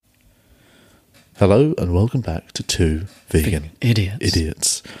Hello and welcome back to Two Vegan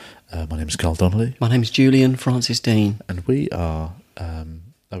Idiots. My name is Carl Donnelly. My name is Julian Francis Dean. And we are...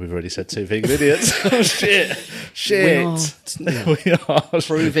 we've already said Two Vegan Idiots. Oh, shit. We are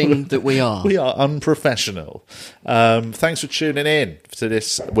proving that we are. We are unprofessional. Thanks for tuning in to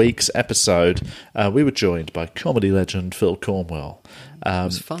this week's episode. We were joined by comedy legend Phil Cornwell. It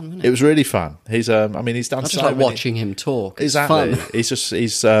was fun, wasn't it? It was really fun. He's done I just so like many... watching him talk. It's exactly.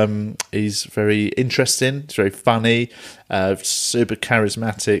 fun. He's very interesting. He's very funny. Super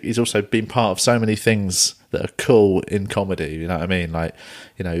charismatic. He's also been part of so many things that are cool in comedy. You know what I mean? Like,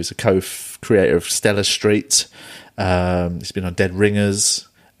 you know, he's a co-creator of Stella Street. He's been on Dead Ringers.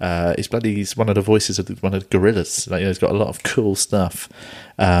 He's one of the voices of one of the Gorillas. Like, you know, he's got a lot of cool stuff.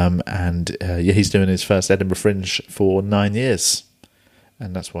 He's doing his first Edinburgh Fringe for 9 years.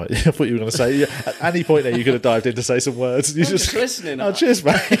 And that's why I thought you were going to say, at any point there you could have dived in to say some words. You I'm just listening. Oh, cheers,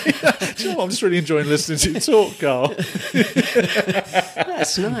 mate. Do you know what? I'm just really enjoying listening to you talk, Carl.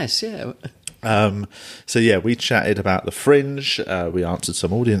 That's nice, yeah. We chatted about the Fringe. We answered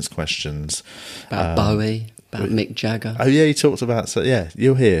some audience questions. About Bowie, about Mick Jagger. Oh, yeah, he talked about...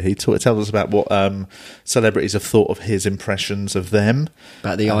 you'll hear. He tells us about what celebrities have thought of his impressions of them.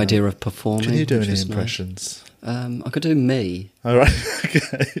 About the idea of performing. Can you do any impressions? Nice. I could do me. All right.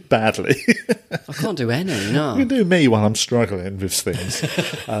 Okay. Badly. I can't do any, no. I can do me while I'm struggling with things.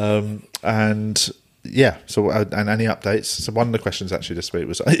 And any updates? So one of the questions actually this week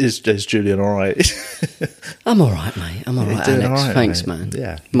was, is Julian all right? I'm all right, mate. I'm all right, doing Alex. all right, thanks, mate. man.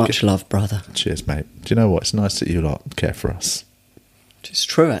 Yeah. Much love, brother. Cheers, mate. Do you know what? It's nice that you lot care for us. It's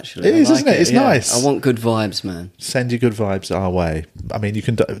true, actually. It is, isn't it? It's nice. I want good vibes, man. Send your good vibes our way. I mean,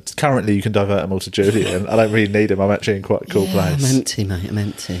 currently you can divert them all to Julian. I don't really need him. I'm actually in quite a cool place. I'm empty, mate. I'm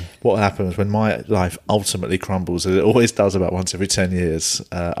empty. What happens when my life ultimately crumbles, as it always does about once every 10 years,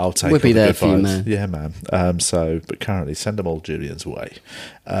 I'll take We'll all be the there good for you, vibes. man. Yeah, man. But currently, send them all Julian's way.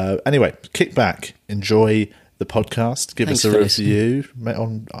 Anyway, kick back. Enjoy the podcast. Give us a review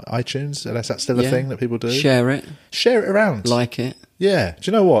on iTunes. Unless that's still a thing that people do. Share it around. Like it. Yeah. Do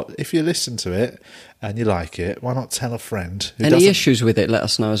you know what? If you listen to it and you like it, why not tell a friend who Any doesn't? issues with it, let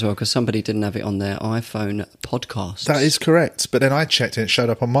us know as well, because somebody didn't have it on their iPhone podcast. That is correct. But then I checked and it showed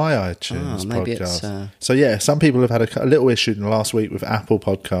up on my iTunes maybe podcast. It's, Some people have had a little issue in the last week with Apple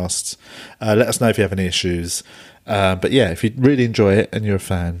Podcasts. Let us know if you have any issues. If you really enjoy it and you're a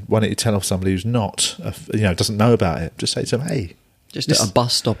fan, why don't you tell somebody who's not, doesn't know about it? Just say to them, hey. Just at a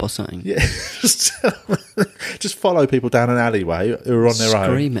bus stop or something. Yeah, just follow people down an alleyway who are on their own.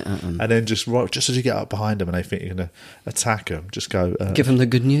 Scream it at them. And then just as you get up behind them and they think you're going to attack them, just go... give them the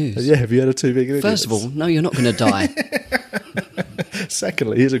good news. Yeah, have you heard of Two Vegan Idiots? First of all, no, you're not going to die.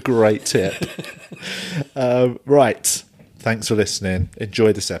 Secondly, here's a great tip. Right, thanks for listening.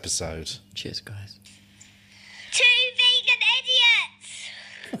 Enjoy this episode. Cheers, guys. Two Vegan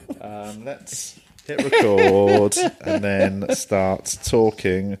Idiots! Let's... hit record and then start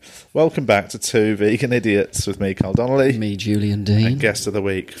talking. Welcome back to Two Vegan Idiots with me, Carl Donnelly. Me, Julian Dean. And guest of the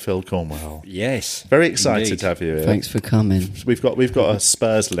week, Phil Cornwell. Yes. Very excited indeed. to have you here. Thanks for coming. We've got a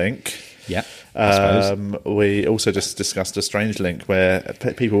Spurs link. Yeah. I suppose. We also just discussed a strange link where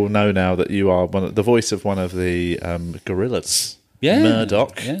people know now that you are the voice of one of the gorillas. Yeah.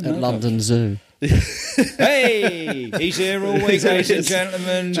 Murdoch. Yeah, At London Zoo. Hey, he's here all week, ladies and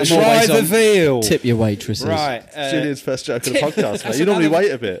gentlemen. I'm Try always the on. veal. Tip your waitresses. Right. Julian's first joke of the podcast, mate. You normally wait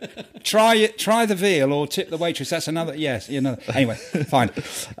a bit. Try the veal or tip the waitress. That's another. Yes. Anyway, fine.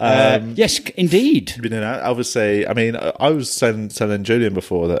 Yes, indeed. You know, obviously, I mean, I was telling Julian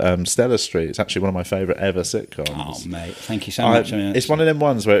before that Stella Street is actually one of my favourite ever sitcoms. Oh, mate, thank you so much. It's one of them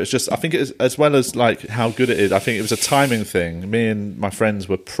ones where it's just, I think it's, as well as like how good it is, I think it was a timing thing. Me and my friends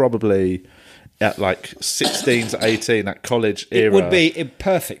were probably at like 16 to 18, that college era. It would be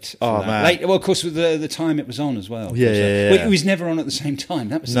perfect. Oh, man. Of course, with the time it was on as well. Yeah. It was never on at the same time.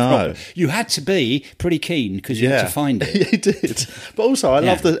 That was the problem. You had to be pretty keen because you had to find it. Yeah, you did. But also, I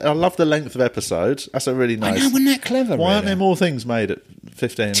love the length of episodes. That's a really nice... I know, wasn't that clever? Why aren't there more things made at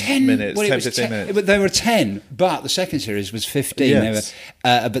 15 minutes, 15 minutes? But there were 10, but the second series was 15. Yes.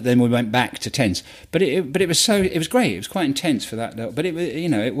 But then we went back to 10s. But it was great. It was quite intense for that. But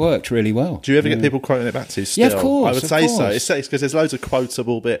it worked really well. Do you ever get people quoting it back to you still? Yeah, of course. I would say so. It's because there's loads of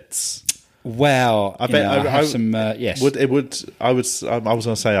quotable bits. Well, I bet I have some. Yes. I was going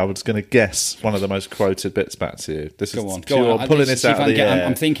to say I was going to guess one of the most quoted bits back to you. This Go is on. pure I'm pulling this out of the air.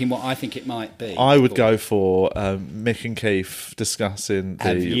 I'm thinking what I think it might be. I would go for Mick and Keith discussing the.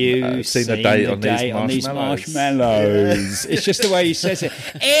 Have you seen the date on these marshmallows? It's just the way he says it.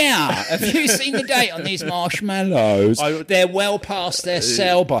 Yeah, have you seen the date on these marshmallows? They're well past their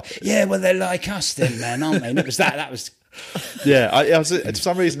sell by. Yeah, well, they're like us then, man, aren't they? And it was that. That was. Yeah, for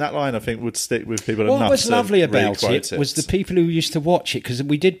some reason that line I think would stick with people enough. What was lovely about it was the people who used to watch it, because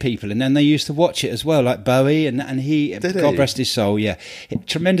we did People, and then they used to watch it as well, like Bowie, and he, God rest his soul,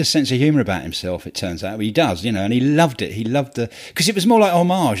 tremendous sense of humour about himself. It turns out he does, and he loved it. He loved because it was more like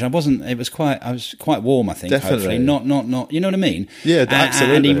homage. I was quite warm, I think. Definitely. Hopefully, not. You know what I mean? Yeah,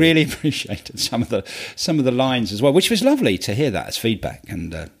 absolutely. And he really appreciated some of the lines as well, which was lovely to hear that as feedback.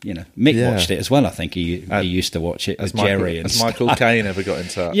 And Mick watched it as well. I think he used to watch it as Jerry and has Michael Caine ever got in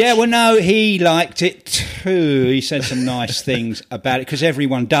touch? Yeah, well, no, he liked it too. He said some nice things about it, because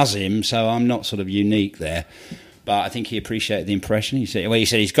everyone does him, so I'm not sort of unique there. But I think he appreciated the impression. He said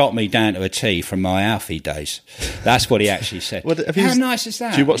he's got me down to a T from my Alfie days. That's what he actually said. How nice is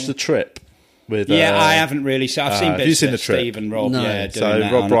that? Do you watch The Trip? With, I haven't really. So I've seen bits of Steve and Rob. No. Yeah, so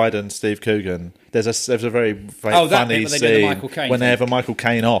Rob Brydon, Steve Coogan. There's a very funny scene whenever Michael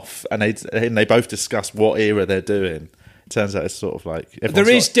Caine off, and they both discuss what era they're doing. Turns out it's sort of like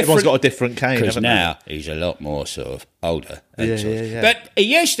everyone's got a different Caine. Because now he's a lot more sort of older. Yeah. But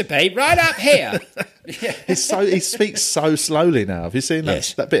he used to be right up here. He speaks so slowly now. Have you seen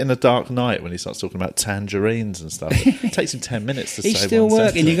that bit in The Dark Knight when he starts talking about tangerines and stuff? It takes him 10 minutes to say one He's still working.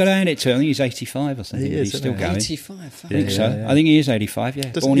 sentence. You've got to hand it to him. I think he's 85 or something. He's still going. 85. I think so. Yeah. I think he is 85,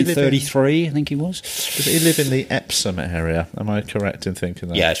 yeah. Doesn't Born he in live 33, I think he was. Does he live in the Epsom area? Am I correct in thinking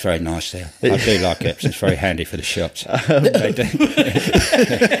that? Yeah, it's very nice there. I do like Epsom. It's very handy for the shops. I've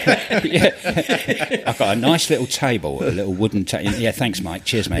got a nice little table, a little wooden table. Yeah, thanks, Mike.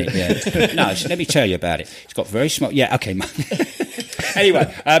 Cheers, mate. Yeah. No, let me tell you about it. It's got very small. Yeah, okay, mate.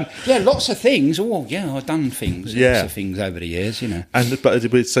 Anyway, lots of things. Oh, yeah, I've done things. Yeah. Lots of things over the years,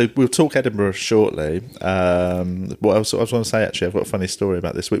 So we'll talk Edinburgh shortly. What else I was going to say, actually, I've got a funny story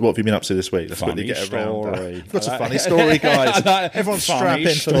about this week. What have you been up to this week? Let's quickly get around that. I've got a funny story, guys. Everyone strap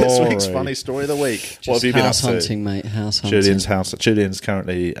in for this week's funny story of the week. What have you been up to? House hunting, mate. House hunting. Julian's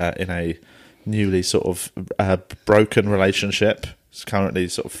currently in a newly sort of broken relationship. He's currently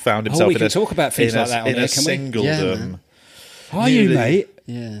sort of found himself we can talk about things like that on there, can we? singledom. Yeah, Are you, mate?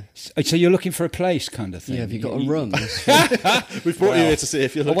 Yeah. So you're looking for a place, kind of thing. Yeah, have you got a room? We've brought you here to see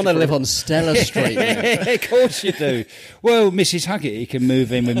if you're I looking want to live on Stella Street. Of course you do. Well, Mrs. Huggett, you can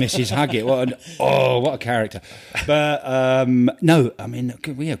move in with Mrs. Huggett. What a character. But no, I mean,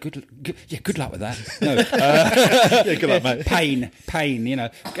 good luck with that. No, yeah, good luck, mate. Pain.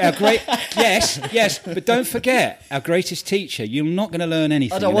 Our great, yes, but don't forget our greatest teacher. You're not going to learn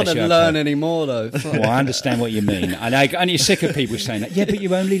anything. I don't want to learn anymore, though. Well, I understand what you mean, and you're sick of people saying that. Yeah, but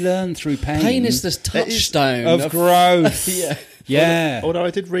you only learn through pain. Pain is the touchstone of growth. Yeah. Although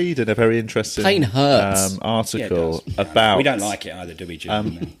I did read in a very interesting Pain hurts. Article about... We don't like it either, do we,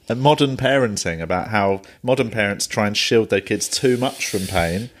 Jim? Modern parenting, about how modern parents try and shield their kids too much from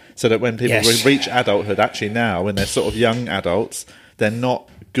pain, so that when people reach adulthood, actually now, when they're sort of young adults, they're not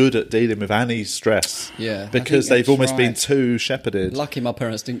good at dealing with any stress. Yeah. Because they've almost been too shepherded. Lucky my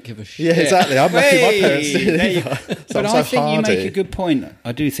parents didn't give a shit. Yeah, exactly. I'm lucky my parents didn't. But I think you make a good point.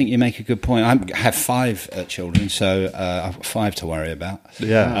 I do think you make a good point. I have 5 children, so I've got 5 to worry about.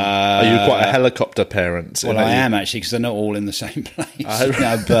 Yeah. Are you quite a helicopter parent? Well, I am, actually, because they're not all in the same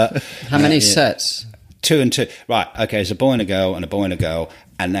place. But how many sets? 2 and 2. Right, okay, there's a boy and a girl, and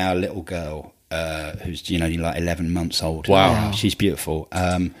now a little girl. Who's like 11 months old. Wow, she's beautiful.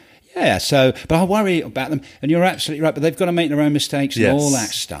 But I worry about them, and you're absolutely right. But they've got to make their own mistakes and all that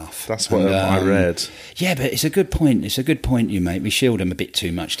stuff. That's what I read. Yeah, but it's a good point. It's a good point you make. We shield them a bit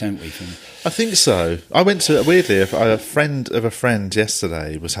too much, don't we? I think so. I went to a friend of a friend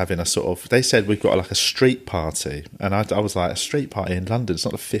yesterday was having a sort of. They said we've got like a street party, and I was like, a street party in London. It's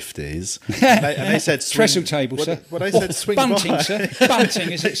not the 50s. And they said trestle table, sir. Well, they said swing bunting, by. sir.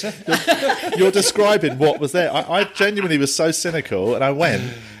 Bunting, is it, sir? You're describing what was there. I genuinely was so cynical, and I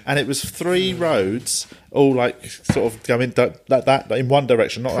went. And it was 3 roads, all like sort of going like that in one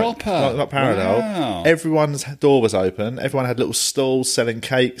direction, not proper, not parallel. Wow. Everyone's door was open. Everyone had little stalls selling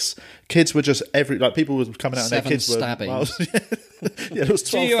cakes. Kids were just people were coming out, and their kids stabbings. were. Yeah, there was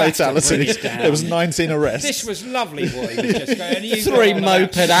 12 fatalities. There was 19 arrests. This was lovely. What he was just going. 3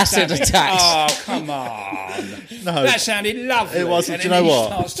 moped acid attacks. Oh, come on! No. That sounded lovely. It wasn't. And Do you then know he what?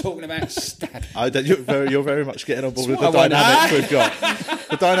 starts talking about stabbing. You're very much getting on board with the That's why I dynamic we've got.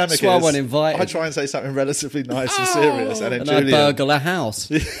 The dynamic That's why I is wasn't invited. I try and say something relatively nice and serious, and then And I Julian. burgle a house.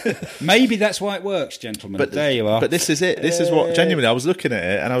 Maybe that's why it works, gentlemen. But there you are. But this is it. This is what genuinely I was looking at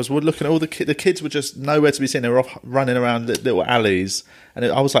it, and I was looking at all the kids were just nowhere to be seen. They were off running around little alleys, and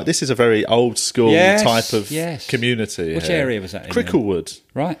I was like, "This is a very old school type of community." Which here. area was that in? Cricklewood.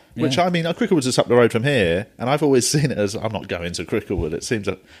 Right. Which I mean, Cricklewood's just up the road from here, and I've always seen it as I'm not going to Cricklewood. It seems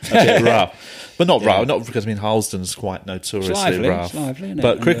a bit rough, but not rough. Not because I mean Harlesden's quite notoriously rough. It's lively, isn't it?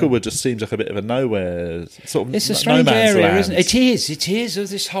 But Cricklewood just seems like a bit of a nowhere sort of. It's a no strange man's area, land. isn't it? It is. Of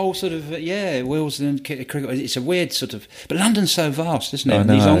this whole sort of Willesden, Cricket. It's a weird sort of. But London's so vast, isn't it? I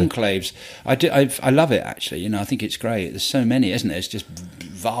know. These enclaves. I love it actually. I think it's great. There's so many, isn't there? It's just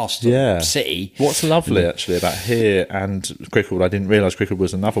vast city. What's lovely actually about here and Cricklewood, I didn't realise Cricklewood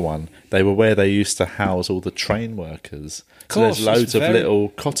was another one. They were where they used to house all the train workers. So course, there's loads of little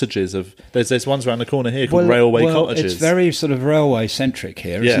cottages there's ones around the corner here called railway cottages. It's very sort of railway centric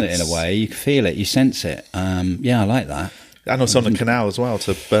here, isn't it? In a way, you can feel it, you sense it. I like that. And also on the canal as well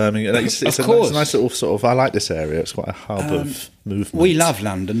to Birmingham. It's a nice little sort of. I like this area. It's quite a hub of movement. We love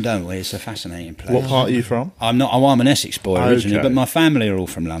London, don't we? It's a fascinating place. What part are you from? I'm an Essex boy originally, Okay. but my family are all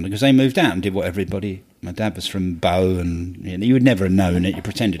from London because they moved out and did what everybody. My dad was from Bow, and you would never have known it. You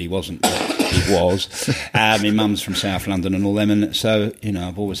pretended he wasn't, but he was. My mum's from South London and all them, and so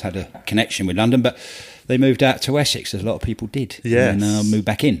I've always had a connection with London, but. They moved out to Essex, as a lot of people did. Yes. And then I moved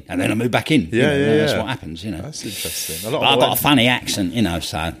back in. And then I moved back in. That's what happens, That's interesting. But I've got a funny accent,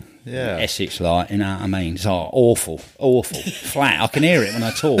 so... Yeah. Essex, what I mean? It's awful, flat. I can hear it when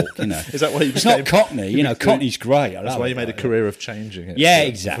I talk, Is that why you It's not Cockney, Cockney's great. I love That's why it, you made a career of changing it. Yeah,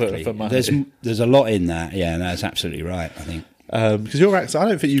 exactly. For money. There's a lot in that. Yeah, that's absolutely right, I think. Because your accent, I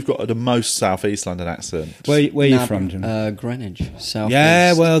don't think you've got the most South East London accent. Where are you from, Jim? Greenwich, South.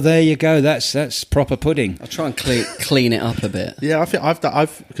 Yeah, well, there you go. That's proper pudding. I'll try and clean it up a bit. Yeah, I think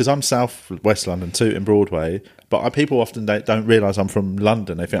I've because I'm South West London, Tooting Broadway. But people often don't realise I'm from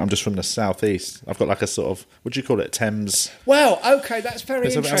London. They think I'm just from the South East. I've got like a sort of, what do you call it, Thames? Well, okay, that's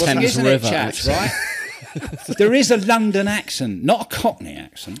very interesting, Thames isn't River it, chaps, right? There is a London accent, not a Cockney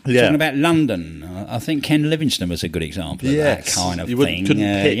accent. Yeah. Talking about London, I think Ken Livingstone was a good example of that kind of you thing.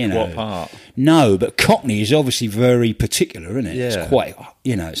 couldn't pick what part. No, but Cockney is obviously very particular, isn't it? Yeah. It's quite,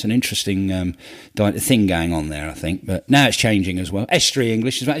 it's an interesting thing going on there, I think. But now it's changing as well. Estuary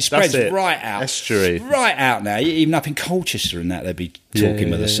English, it spreads right out. Estuary. Right out now. Even up in Colchester and that, they'd be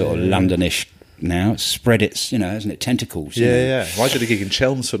talking with a sort of Londonish now. It's spread its, isn't it, tentacles. Yeah. Well, I did a gig in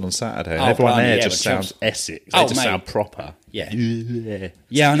Chelmsford on Saturday, and everyone there just sounds Essex. They just sound proper. Yeah,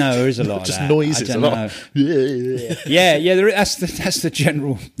 I know there is a lot of just that. noises a lot. That's the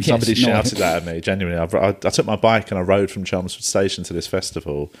general. Somebody shouted that at me. Genuinely, I took my bike and I rode from Chelmsford Station to this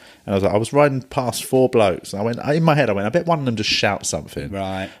festival, and I was riding past 4 blokes, and I went in my head. I bet one of them just shout something.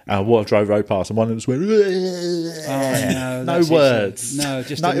 Right. And I drove past, and one of them just went. Oh, no words. No,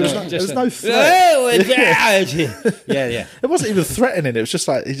 just no. There was no threat. Yeah. It wasn't even threatening. It was just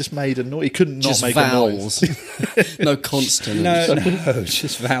like he just made a noise. He couldn't not Just make vowels. a noise. No consonants. No, it's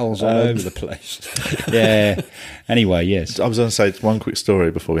just vowels all over the place. Yeah. Anyway, yes. I was going to say one quick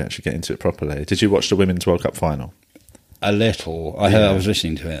story before we actually get into it properly. Did you watch the Women's World Cup final? A little. I was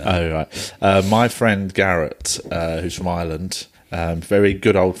listening to it. Oh, right. My friend Garrett, who's from Ireland, very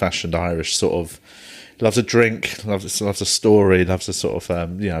good old-fashioned Irish sort of, loves a drink, loves a story, loves a sort of, a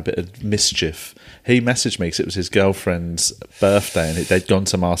bit of mischief. He messaged me because it was his girlfriend's birthday, and they'd gone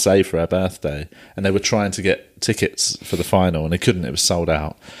to Marseille for her birthday, and they were trying to get tickets for the final, and they couldn't. It was sold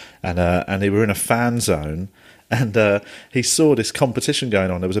out, and they were in a fan zone. And he saw this competition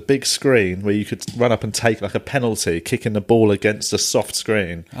going on. There was a big screen where you could run up and take like a penalty, kicking the ball against a soft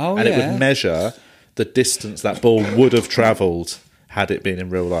screen, and it would measure the distance that ball would have travelled had it been in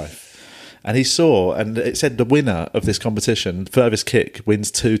real life. And he saw, and it said the winner of this competition, furthest kick,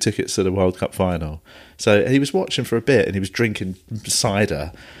 wins 2 tickets to the World Cup final. So he was watching for a bit, and he was drinking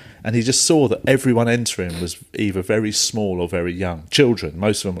cider, and he just saw that everyone entering was either very small or very young. Children,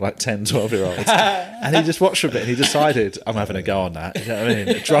 most of them were like 10, 12-year-olds. And he just watched for a bit, and he decided, I'm having a go on that. You know what I mean?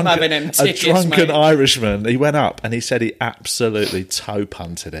 A drunken Irishman, he went up, and he said he absolutely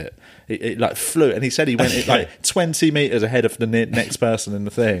toe-punted it. It like flew, and he said he went like 20 metres ahead of the next person in the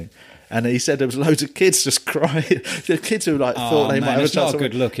thing. And he said there was loads of kids just crying. The kids who thought they might have a chance. It's not a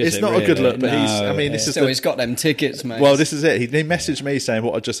good look, is it? It's not a good look, but he's got them tickets, mate. Well, this is it. He messaged me saying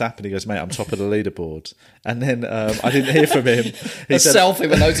what had just happened. He goes, mate, I'm top of the leaderboard. And then I didn't hear from him. He said, selfie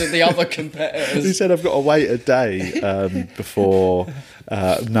with those are the other competitors. He said, I've got to wait a day before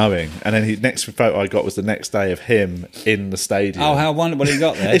knowing. And then next photo I got was the next day of him in the stadium. Oh, how wonderful he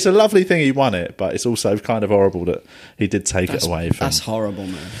got there. It's a lovely thing he won it, but it's also kind of horrible that he did take it away from. That's horrible,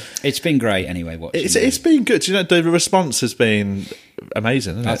 man. It's been great anyway watching. It's been good. You know, the response has been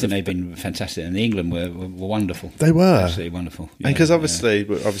amazing. Isn't I it? think they've been fantastic, and England were wonderful. They were Absolutely wonderful. and because obviously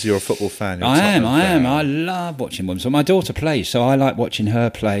you're a football fan. You're a I am. Tottenham fan. I love watching women. So my daughter plays, so I like watching her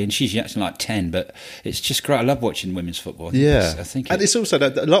play, and she's actually like 10, but it's just great. I love watching women's football. Yeah, I think and it's also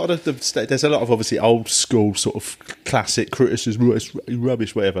that a lot of there's a lot of obviously old school sort of classic criticism, it's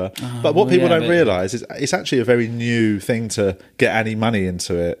rubbish, whatever. But what people don't realise is it's actually a very new thing to get any money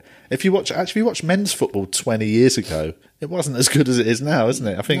into it. If you watch men's football 20 years ago, it wasn't as good as it is now, isn't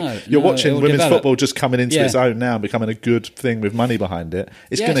it? I think you're watching it'll women's develop. football just coming into its own now and becoming a good thing with money behind it.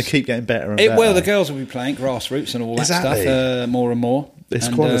 It's going to keep getting better and better. Well, the girls will be playing grassroots and all that stuff more and more. It's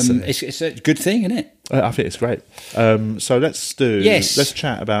and, quality. It's a good thing, isn't it? I think it's great. So let's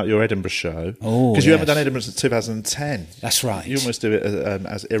chat about your Edinburgh show. Oh, because you haven't yes. done Edinburgh since 2010. That's right. You almost do it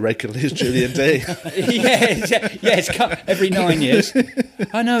as irregularly as Julian D. It's cut every 9 years.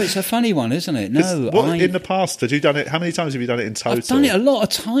 I know, it's a funny one, isn't it? No, in the past, had you done it? How many times have you done it in total? I've done it a lot of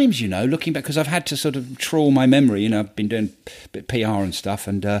times, looking back, because I've had to sort of trawl my memory. I've been doing a bit of PR and stuff,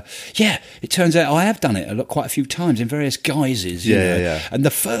 and it turns out I have done it quite a few times in various guises. Yeah. And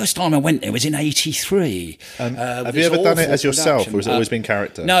the first time I went there was in '83. Have you ever done it as yourself, or has it always been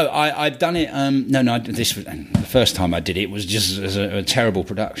character? No, I've done it. This was the first time I did it was just as a terrible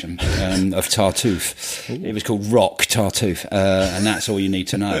production of Tartuffe. It was called Rock Tartuffe, and that's all you need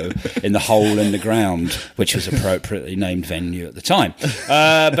to know. In the hole in the ground, which was appropriately named venue at the time.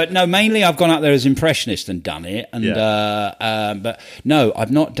 But no, mainly I've gone up there as impressionist and done it. And but no,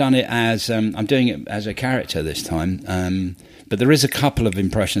 I've not done it as I'm doing it as a character this time. But there is a couple of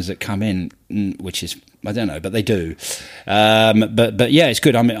impressions that come in, which is I don't know, but they do. But yeah, it's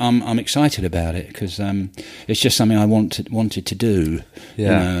good. I'm excited about it because it's just something I wanted to do.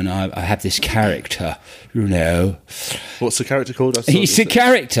 Yeah. And I have this character. What's the character called? He's a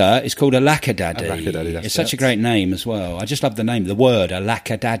character. It's called Alakadaddy. Alakadaddy, It's such a great name as well. I just love the name, the word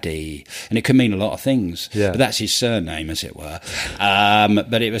Alakadaddy, and it can mean a lot of things. Yeah. But that's his surname, as it were.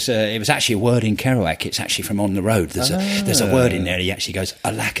 But it was actually a word in Kerouac. It's actually from On the Road. There's a word in there. He actually goes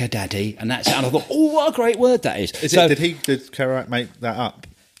Alakadaddy, and that's. And I thought, oh, what a great word that is. Did Kerouac make that up?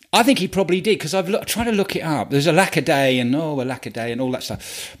 I think he probably did, because I've tried to look it up. There's a lackaday and and all that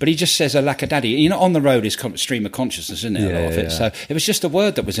stuff. But he just says a lackadaddy. On the road is stream of consciousness, isn't it? A lot of it. So it was just a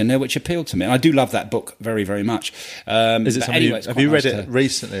word that was in there which appealed to me. And I do love that book very, very much. Is it something have you read it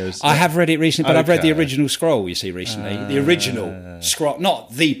recently? I have read it recently, but I've read the original scroll, you see, recently. The original scroll,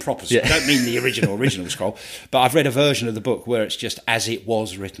 not the proper scroll. I don't mean the original scroll. But I've read a version of the book where it's just as it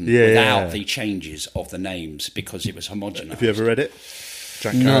was written, without the changes of the names, because it was homogenised. Have you ever read it?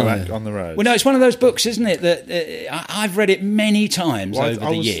 Jack Kerouac, On the Road. Well, no, it's one of those books, isn't it, that I've read it many times over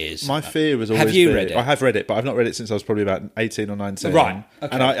the years. My fear was always... Have you read it? I have read it, but I've not read it since I was probably about 18 or 19. Right,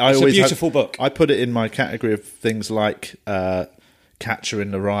 okay. And I It's always a beautiful book. I put it in my category of things like... Catcher in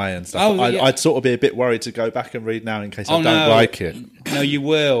the Rye and stuff. Oh, yeah. I'd sort of be a bit worried to go back and read now in case I don't like it. No, you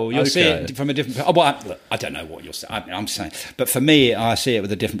will. You'll see Okay. it from a different... Oh, well, look, I don't know what you'll say. I'm saying... But for me, I see it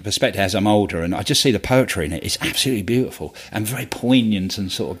with a different perspective as I'm older, and I just see the poetry in it. It's absolutely beautiful and very poignant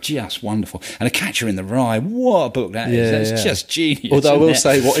and sort of just wonderful. And A Catcher in the Rye, what a book that is. That's just genius. Although I will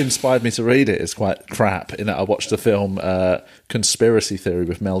isn't it? say what inspired me to read it is quite crap, in that I watched the film Conspiracy Theory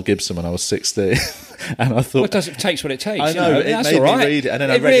with Mel Gibson when I was 16. And I thought... Well, it takes what it takes. I know, it that's made all right. me read it, and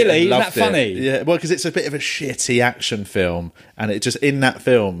then I read really? it and Isn't loved that funny? it. Yeah, well, because it's a bit of a shitty action film, and it just in that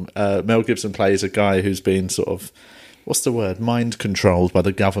film, Mel Gibson plays a guy who's been sort of, what's the word, mind controlled by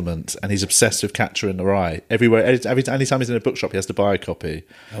the government, and he's obsessed with Catcher in the Rye. Everywhere, anytime he's in a bookshop, he has to buy a copy.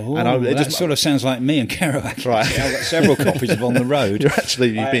 Oh, and that just sort of sounds like me and Kerouac. Right. I've got several copies of On the Road.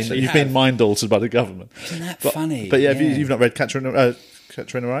 You've been mind altered by the government. Isn't that funny? But yeah, you've not read Catcher in the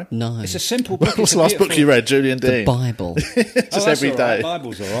Rye? No. It's a simple book. What's the last book you read, Julian The Dean? Bible. Just every day. Right.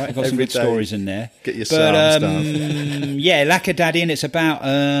 Bible's all right. I've got some Every good day. stories in there. Get your psalm stuff. Yeah, Lackadaddy, and it's about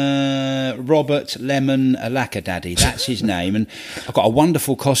Robert Lemon Lackadaddy. That's his name. And I've got a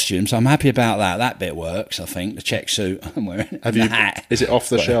wonderful costume, so I'm happy about that. That bit works, I think. The check suit I'm wearing. The hat. Is it off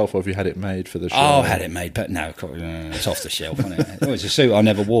the shelf, or have you had it made for the show? Oh, I had it made, but no, it's off the shelf, isn't it? Oh, it's a suit I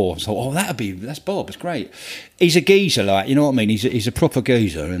never wore. So, that's Bob. It's great. He's a geezer, like, you know what I mean? He's a proper proper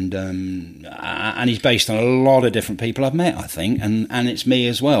geezer, and he's based on a lot of different people I've met, I think, and it's me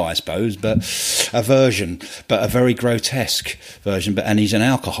as well, I suppose, but a version, but a very grotesque version. But and he's an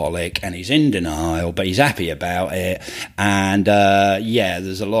alcoholic, and he's in denial, but he's happy about it, and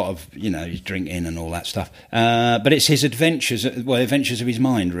there's a lot of he's drinking and all that stuff. But it's his adventures of his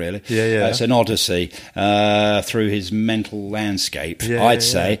mind, really. It's an odyssey through his mental landscape, I'd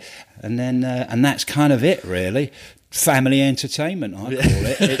say. And then, and that's kind of it, really. Family entertainment, I call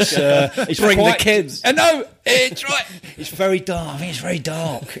it. It's Bring the kids. No, it's right. It's very dark. I think it's very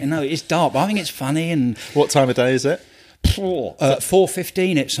dark. It's dark, but I think it's funny. And What time of day is it?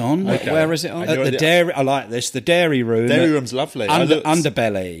 4:15 it's on. Okay. Where is it on? At the dairy. I like this. The dairy room. Dairy room's lovely.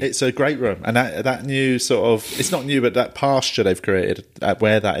 Underbelly. It's a great room, and that new sort of, it's not new, but that pasture they've created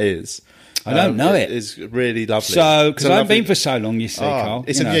where that is. I don't know it. It's really lovely. So, because I've been for so long, you see, Carl.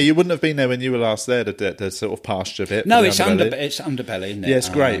 You wouldn't have been there when you were last there, the sort of pasture bit. No, it's Underbelly, isn't it? Yeah, it's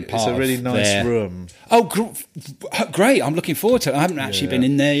great. It's a really nice room. Oh, great. I'm looking forward to it. I haven't actually been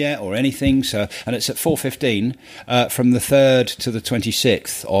in there yet or anything. So, and it's at 4:15 from the 3rd to the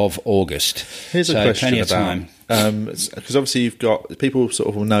 26th of August. Here's a question plenty of about... time. Because obviously you've got... People sort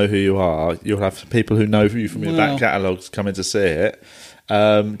of will know who you are. You'll have people who know you from your back catalogues coming to see it.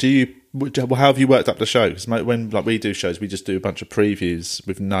 How have you worked up the show? Because when we do shows, we just do a bunch of previews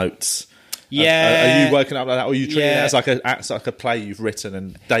with notes. Yeah. Are you working up like that, or are you treating it as like a play you've written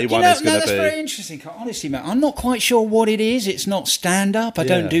and day one is going to be? That's very interesting, Carl. Honestly, mate, I'm not quite sure what it is. It's not stand-up. I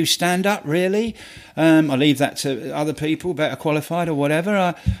don't do stand-up, really. I leave that to other people, better qualified or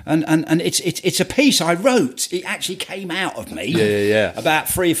whatever. And it's a piece I wrote. It actually came out of me about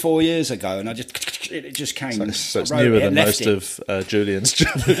 3 or 4 years ago, and it just came. So it's newer than most of Julian's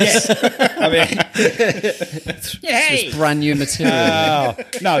jokes. Yes. I mean, It's brand new material.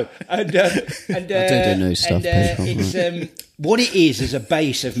 No. I do new stuff, people. It's what it is a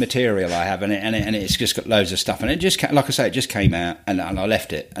base of material I have, and it's just got loads of stuff, and it just, like I say, it just came out, and I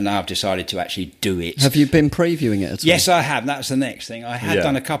left it, and now I've decided to actually do it. Have you been previewing it at all? Yes, I have. That's the next thing. I have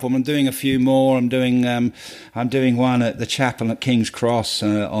done a couple. I'm doing a few more. I'm doing one at the chapel at King's Cross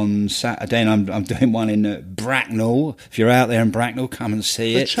on Saturday, and I'm doing one in Bracknell. If you're out there in Bracknell, come and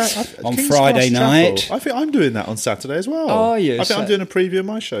see it on King's Friday Cross night. Chapel. I think I'm doing that on Saturday as well. Are you? I think I'm doing a preview of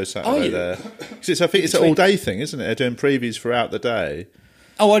my show Saturday there. Because I think it's an all-day thing, isn't it? They're doing previews throughout the day.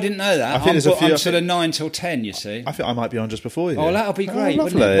 Oh, I didn't know that. I think there's a few. I'm sort of 9 till 10. You see. I think I might be on just before you. Oh, that'll be great. Oh,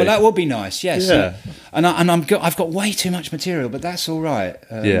 wouldn't it? Well, that would be nice. Yes. Yeah. I've got way too much material, but that's all right.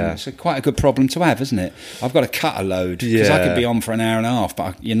 It's quite a good problem to have, isn't it? I've got to cut a load because I could be on for an hour and a half,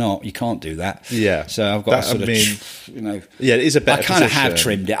 but you're not. You can't do that. Yeah. So I've got Yeah, it is a better. I kind of have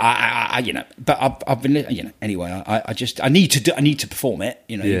trimmed it. But I've been, anyway. I need to perform it.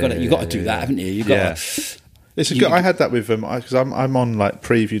 You've got to do that, haven't you? You've got to. I had that with because I'm on like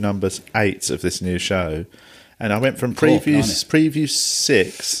preview numbers 8 of this new show, and I went from preview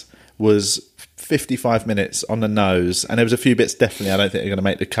 6 was 55 minutes on the nose, and there was a few bits definitely I don't think they're going to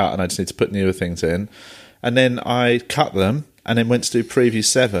make the cut, and I just need to put newer things in, and then I cut them, and then went to do preview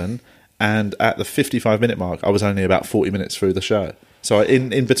 7, and at the 55-minute mark I was only about 40 minutes through the show. So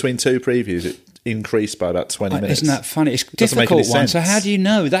in between 2 previews, it increased by about 20 minutes. Isn't that funny? It's a difficult one. So how do you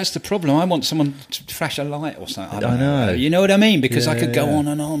know? That's the problem. I want someone to flash a light or something. I know. You know what I mean? Because I could go on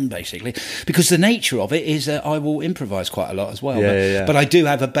and on, basically. Because the nature of it is that I will improvise quite a lot as well. But I do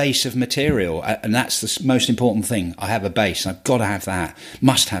have a base of material, and that's the most important thing. I have a base. I've got to have that.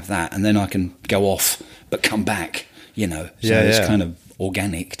 Must have that. And then I can go off, but come back, So it's kind of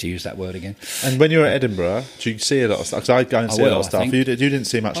organic, to use that word again. And when you're at Edinburgh, do you see a lot of stuff? Because I go and see a lot of stuff. You didn't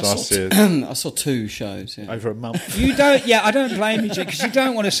see much last year. I saw 2 shows. Yeah. Over a month. You don't. Yeah, I don't blame you, because you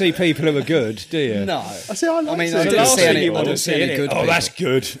don't want to see people who are good, do you? No. I didn't see any good. Oh, that's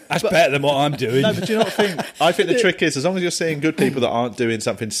good. That's better than what I'm doing. No, but do you not think? I think the trick is, as long as you're seeing good people that aren't doing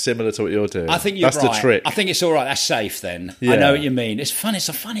something similar to what you're doing. I think you're that's right. the trick. I think it's all right. That's safe then. Yeah. I know what you mean. It's fun. It's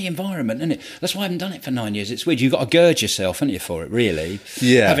a funny environment, isn't it? That's why I haven't done it for 9 years. It's weird. You've got to gird yourself, haven't you, for it? Really?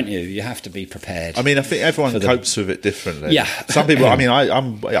 Yeah. Haven't you? You have to be prepared. I mean, I think everyone copes with it differently. Yeah. Some people. I mean,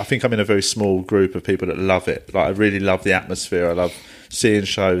 I think I'm in a very small group of people that love it. Like, I really love the atmosphere. I love seeing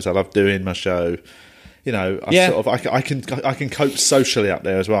shows. I love doing my show. I can cope socially up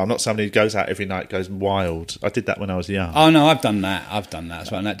there as well. I'm not somebody who goes out every night, goes wild. I did that when I was young. Oh no, I've done that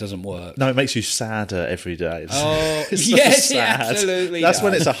as well, and that doesn't work. No, it makes you sadder every day. It's yes, it absolutely. That's does.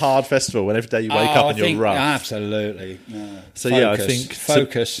 when it's a hard festival. When every day you wake up and you're rough. Absolutely. No. So focus, I think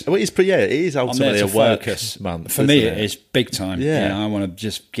focus. Well, it is ultimately a work month for me. It is big time. Yeah, I want to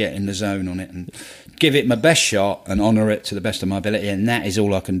just get in the zone on it and give it my best shot and honour it to the best of my ability, and that is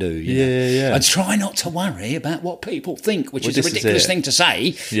all I can do. Yeah. I try not to worry about what people think, which Well, is a this is ridiculous it. thing to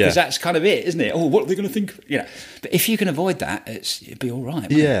say, because Yeah. that's kind of it, isn't it? Oh, what are they going to think? But if you can avoid that, it'd be all right.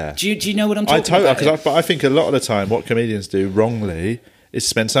 wouldn't Yeah. it? Do you know what I'm talking about? But I think a lot of the time, what comedians do wrongly is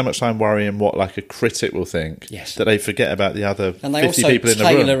spend so much time worrying what like a critic will think Yes. that they forget about the other And they 50 also people in the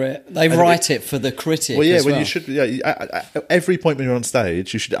room. tailor it. They write it for the critic. Well, yeah, as well, well. you should. Yeah, at every point when you're on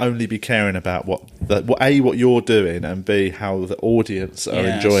stage, you should only be caring about what you're doing, and B, how the audience are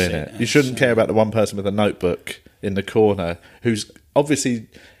Yeah, enjoying that's it. it, You shouldn't care about the one person with a notebook in the corner who's obviously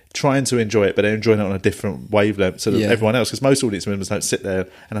trying to enjoy it, but they're enjoying it on a different wavelength to Yeah. everyone else. Because most audience members don't sit there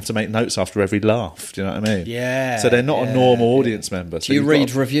and have to make notes after every laugh. Do you know what I mean? Yeah, So they're not a yeah, normal audience member. Do you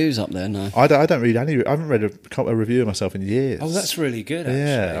read reviews up there? No. I don't read any. I haven't read a review of myself in years. Oh, that's really good, actually.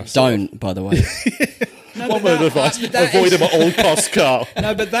 Yeah. Don't, by the way. One word of advice: avoid them at all costs, Carl.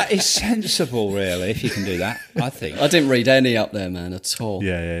 No, but that is sensible, really, if you can do that, I think. I didn't read any up there, man, at all.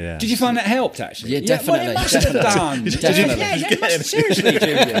 Yeah. Did you find that helped, actually? Yeah, definitely. Well, it must have done. Definitely. Seriously,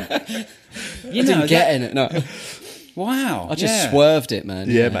 Julian. You I didn't get in it, no. Wow. I just swerved it, man.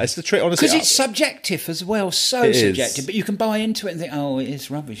 Yeah, mate, it's the trick. Honestly, Because it's subjective as well, so It is. subjective. But you can buy into it and think, oh, it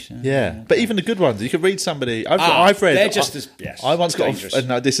is rubbish. Yeah, but even the good ones, you could read somebody. I've read. they're just as- yes, I once got. dangerous.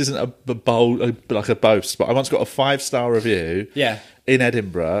 No, this isn't like a boast, but I once got a 5-star review. Yeah. In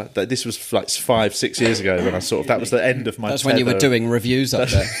Edinburgh, that this was like 5-6 years ago when I sort of that was the end of my. That's when you were tether. doing reviews up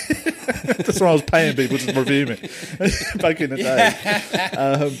there. That's when I was paying people to review me back in the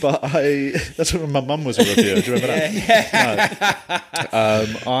day. But that's when my mum was a reviewer. Do you remember that?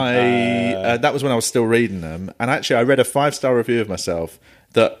 No. That was when I was still reading them, and actually I read a 5-star review of myself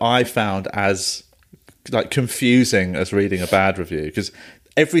that I found as like confusing as reading a bad review, because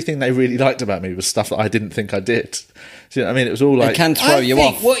everything they really liked about me was stuff that I didn't think I did. Do you know what I mean? It was all like It can throw you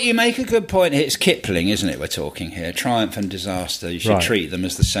think off. What you make a good point here. It's Kipling, isn't it? We're talking here. Triumph and disaster. You should Right. treat them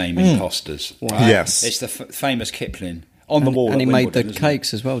as the same imposters. Yes. It's the famous Kipling on the wall. And he at made the Wimbledon, isn't it?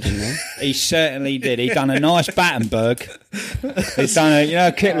 cakes as well, didn't he? He certainly did. He done a nice Battenberg. He's done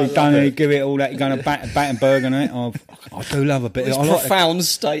a, Kipling done it. Give it all that. He done a Battenberg on it. I do love a bit. It's I like profound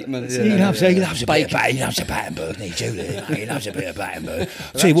statements. He loves a bit of Bacon. he loves a Battenberg, doesn't he, Julie? He loves a bit of Battenberg.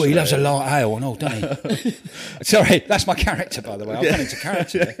 Tell you what, he loves a light ale and all, doesn't he? Sorry, that's my character, by the way. I've gone into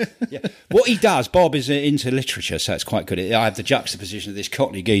character there. Yeah. What he does, Bob is into literature, so it's quite good. I have the juxtaposition of this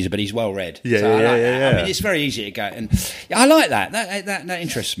Cockney geezer, but he's well read. Yeah, So I like that. yeah. I mean, it's very easy to go, and I like that. That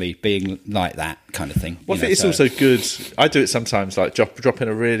interests me, being like that kind of thing. Well, I You think know, it's so- also good. I do it sometimes, like drop in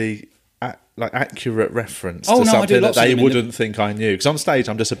a really accurate reference Oh, to no, I do something that lots of they them in wouldn't think I knew. Because on stage,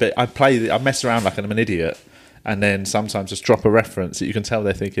 I'm just a bit. I mess around like I'm an idiot, and then sometimes just drop a reference that you can tell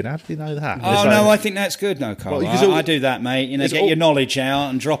they're thinking, "How do you know that?" Oh It's no, like- I think that's good. No, Carl. Well, because I do that, mate. it's Get all- your knowledge out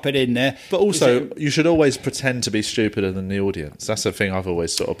and drop it in there. But also, you should always pretend to be stupider than the audience. That's the thing I've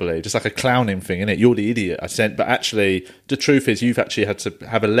always sort of believed. It's like a clowning thing, isn't it? You're the idiot, I said. But actually, the truth is, you've actually had to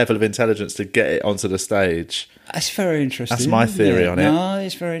have a level of intelligence to get it onto the stage. That's very interesting. That's my theory on it. No,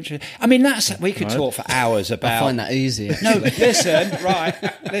 it's very interesting. I mean, we could talk for hours about. I find that easy. No,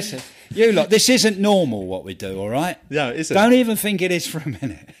 listen. You lot, this isn't normal what we do, all right? No, it isn't. Don't even think it is for a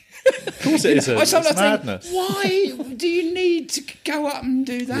minute. Of course, it isn't. I It's sometimes madness. think, why do you need to go up and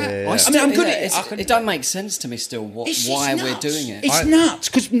do that? Yeah. I mean, I'm good at it. it. It don't make sense to me still why we're doing it. It's nuts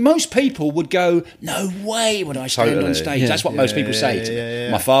because most people would go, "No way would I stand Totally. on stage." Yeah. That's what most people say. to me.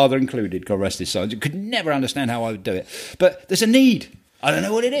 yeah. My father included, God rest his soul, could never understand how I would do it. But there's a need. I don't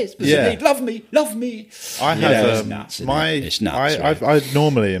know what it is. But there's a need. Love me. I Yeah, have it's nuts, isn't it? It's nuts, I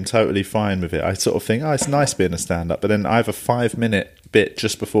normally am totally fine with it. I sort of think, it's nice being a stand-up, but then I have a 5-minute bit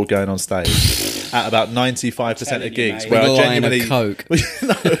just before going on stage at about 95% Telling of you, gigs mate. where With a I line of genuinely Coke.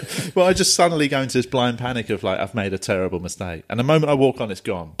 No, well, I just suddenly go into this blind panic of like I've made a terrible mistake, and the moment I walk on, it's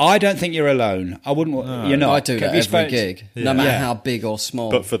gone. I don't think you're alone. I wouldn't. You're not. I do that Have you every spoken- gig, no matter Yeah. how big or small.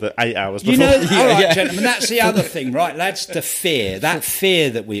 But for the 8 hours You before, know, all right, gentlemen, that's the other thing, right, lads? The fear. That fear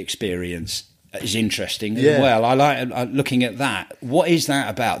that we experience is interesting as Yeah. well. I like looking at that. What is that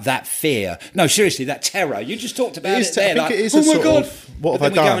about? That fear? No, seriously, that terror. You just talked about It is it ter- I there. think Like, it is oh a my sort God. of, what But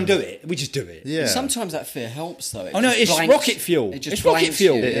have then I we done? go and do it. We just do it. yeah, Sometimes that fear helps, though. Oh no, just it's blanks- rocket fuel. It just It's rocket blanks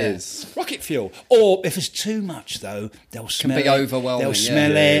fuel. you, It yeah. is. Rocket fuel. Or if it's too much, though, they'll smell be it. overwhelming, They'll yeah.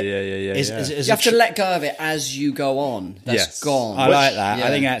 smell it. Yeah. As You a have to let go of it as you go on. That's Yes. gone. I like that. Yeah. I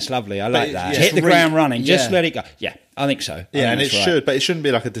think that's lovely. I like it- that. yeah, Hit the it's ground running. Just yeah. let it go. Yeah, I think so. I Yeah, think and it that's right. should, but it shouldn't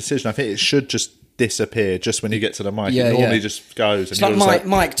be like a decision. I think it should just disappear just when you get to the mic. Yeah, it normally yeah. just goes. It's And like you're just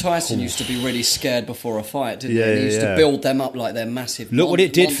Mike Tyson used to be really scared before a fight, didn't Yeah, he? He yeah, used yeah. to build them up like they're massive. Look what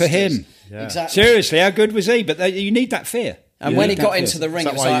it did for monsters. him. Exactly. Seriously, how good was he? But you need that fear. And when he got That into the ring, Is that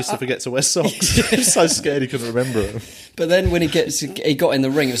it was why he like, used to forget to wear socks? He was so scared he couldn't remember them. but then when he got in the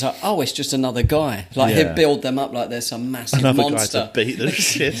ring, it was like, oh, it's just another guy. Like Yeah. he'd build them up like there's some massive Another monster. guy to beat the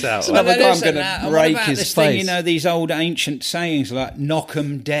shit out. Another Like, guy, I'm Listen, gonna what break about his this thing, face. you know, these old ancient sayings like "knock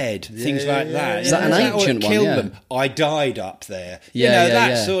 'em dead," things like that. Is that an what ancient one? killed Yeah. them? I died up there. Yeah, you know, yeah, that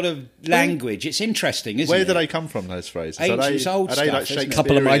yeah. sort of language. It's interesting, isn't where it? do they come from, those phrases? Ancient, old are they stuff, like isn't it? Shakespearean?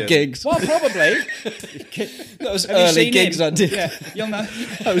 Couple of my gigs. Well, probably. That was Have you early seen gigs him? I did. Yeah, you'll know.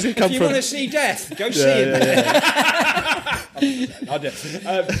 Oh, does it come If you from want to see death, go see him. I do.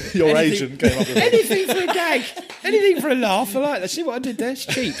 your anything- agent? Came up with it. Anything for a gag, anything for a laugh. I like that. See what I did there? It's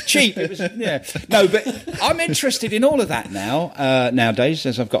cheap. It was, yeah. No, but I'm interested in all of that now. Nowadays,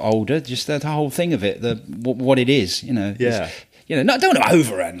 as I've got older, just the whole thing of it, what it is. You know. Yeah. You know, I don't want to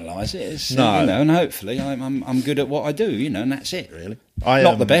overanalyze it. It's, No. you know, and hopefully I'm good at what I do. You know, and that's it really. I,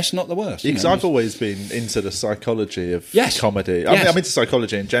 Not the best, not the worst. Because you know, I've always been into the psychology of Yes. comedy. I mean, Yes. I'm into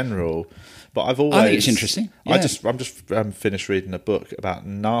psychology in general, but I've always. I think it's interesting. Yeah. I'm just finished reading a book about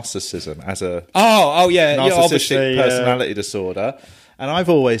narcissism as a Oh, yeah. narcissistic Obviously, personality disorder, and I've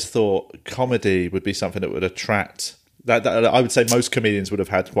always thought comedy would be something that would attract. That I would say most comedians would have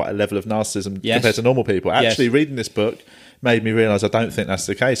had quite a level of narcissism Yes. compared to normal people. Actually, Yes. reading this book made me realise I don't think that's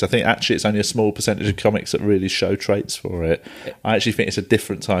the case. I think actually it's only a small percentage of comics that really show traits for it. I actually think it's a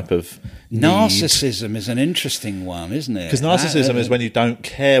different type of Narcissism is an interesting one, isn't it? because narcissism is when you don't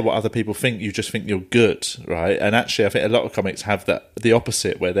care what other people think, you just think you're good, right? And actually, I think a lot of comics have the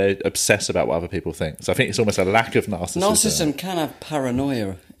opposite, where they obsess about what other people think. So I think it's almost a lack of narcissism. Narcissism can have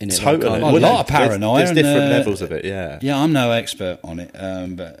paranoia in it. Totally. like, A Well, lot of there's- paranoia There's and, different levels of it, yeah. Yeah, I'm no expert on it,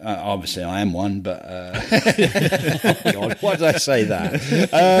 but obviously I am one. But God, why did I say that?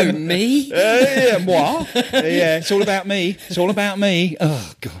 Who, me? Yeah, moi. Yeah, it's all about me. It's all about me.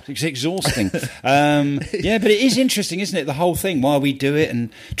 Oh God, it's exhausting. Yeah, but it is interesting, isn't it? The whole thing, why we do it, and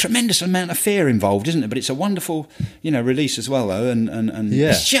tremendous amount of fear involved, isn't it? But it's a wonderful, release as well, though, and Yeah.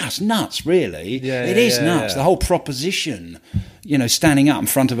 it's just nuts, really. Yeah, it yeah, is yeah, nuts. yeah. The whole proposition. Standing up in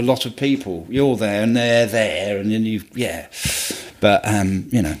front of a lot of people, you're there and they're there, and then But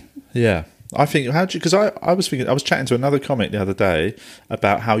Yeah. I think, because I was thinking, I was chatting to another comic the other day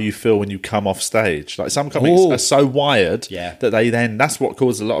about how you feel when you come off stage. Like some comics Ooh. are so wired Yeah. that that's what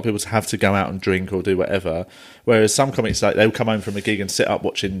causes a lot of people to have to go out and drink or do whatever. Whereas some comics, like they'll come home from a gig and sit up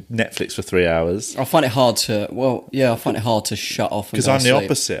watching Netflix for 3 hours. I find it hard to. Well, yeah, I find it hard to shut off. Because Because I'm the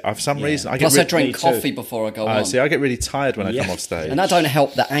opposite. For some reason, I get Plus, I really, drink me too. coffee before I go on, see, I get really tired when I Yeah. come off stage. and that don't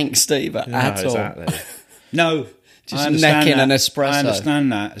help the angst either No, at all. exactly. no. Just I understand necking that. an espresso. I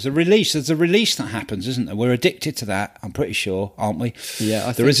understand that. There's a release that happens, isn't there? We're addicted to that. I'm pretty sure, aren't we? Yeah, I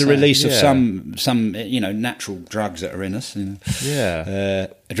there think is a so. release of Yeah. some natural drugs that are in us. Yeah.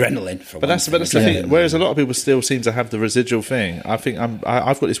 Adrenaline. For But that's the thing. Whereas a lot of people still seem to have the residual thing. I think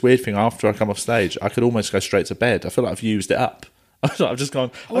I've got this weird thing. After I come off stage, I could almost go straight to bed. I feel like I've used it up. I've just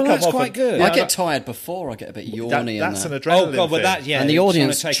gone. Well, I come that's off quite and- good. Yeah, I get tired before. I get a bit yawny. that's and an that. adrenaline. Oh God! But thing. that And the it's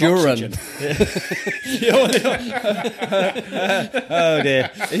audience trying to take during. oxygen. Oh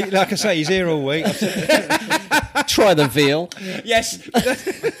dear! Like I say, he's here all week. Try the veal. Yes.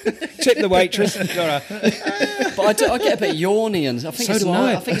 Tip the waitress. All right. But I get a bit yawny, and I think So it's do ner-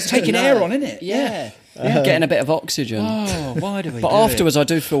 I. I think it's Taking nerve. air on, isn't it? Yeah. Getting a bit of oxygen. Oh, why do we? But do afterwards, I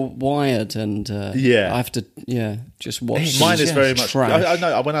do feel wired, and Yeah. I have to just watch. Mine some is very much. trash. I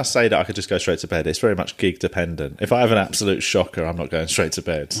know when I say that I could just go straight to bed. It's very much gig dependent. If I have an absolute shocker, I'm not going straight to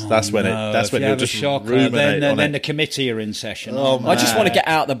bed. That's when if you're you have just a shocker, ruminate on then it. the committee are in session. Oh, I just want to get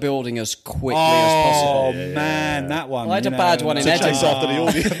out of the building as quickly as possible. Oh man, that one. I had a bad one in To chase Edinburgh. after the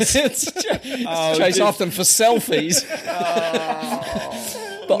audience. Chase after them for selfies.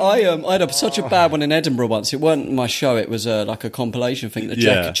 But I had such a bad one in Edinburgh once. It weren't my show. It was like a compilation thing that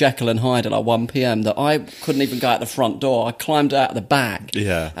Yeah. Jekyll and Hyde at like 1 p.m. that I couldn't even go out the front door. I climbed out the back.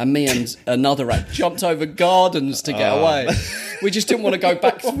 Yeah. And me and another act jumped over gardens to get away. We just didn't want to go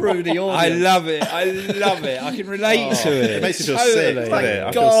back through the audience. I love it. I can relate to it. It makes you feel Totally. sick, doesn't it?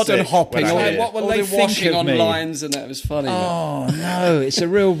 I feel garden sick hopping, when I all, hear the, it. What will all they the think washing of on me? lines, and that was funny. Oh no, it's a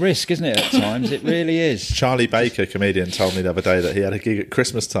real risk, isn't it? At times, it really is. Charlie Baker, comedian, told me the other day that he had a gig at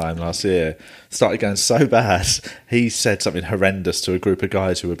Christmas time last year. Started going so bad, he said something horrendous to a group of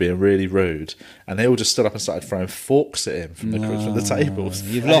guys who were being really rude, and they all just stood up and started throwing forks at him from the tables.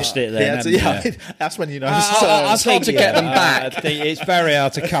 You've lost it He then. had to- haven't you? that's when you know. It's hard to get them back. I think it's very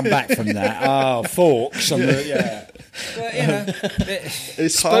hard to come back from that. Oh, forks. But, you know,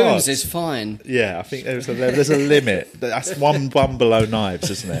 It's Spoons hard. is fine. Yeah, I think there's a limit. That's one below knives,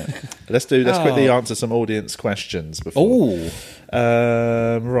 isn't it? Let's quickly answer some audience questions before.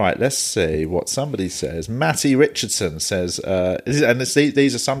 Right, let's see what somebody says. Matty Richardson says,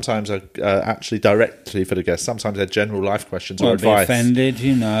 these are sometimes actually directly for the guests. Sometimes they're general life questions or won't be advice. offended,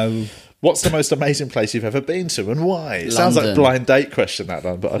 you know. What's the most amazing place you've ever been to and why? It sounds like a London. blind date question, that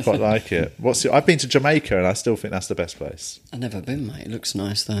one, but I quite like it. I've been to Jamaica and I still think that's the best place. I've never been, mate. It looks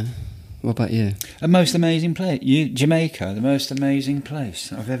nice, though. What about you? The most amazing place, Jamaica, the most amazing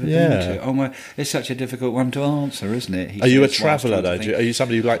place I've ever been to. Oh my! It's such a difficult one to answer, isn't it? He Are you a says, "Well, I was traveller trying to though? think." Are you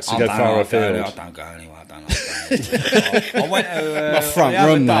somebody who likes to go far afield? I don't go anywhere. I don't like going. I went to My front the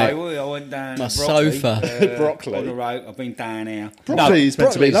other room, day, mate. I went down My to Brockley, sofa. Brockley. on the road. I've been down here. Brockley is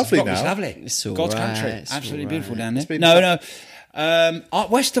meant to be lovely Brockley's now. lovely. It's all God's right, country. it's Absolutely all beautiful right. down there. been No.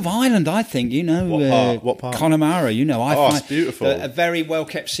 West of Ireland, I think, you know. What part? What part? Connemara, you know. I Oh, find it's beautiful. A very well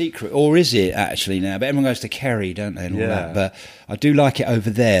kept secret. Or is it actually now? But everyone goes to Kerry, don't they? And all Yeah. that. But I do like it over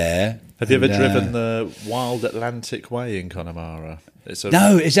there. Have you ever And, driven the Wild Atlantic Way in Connemara?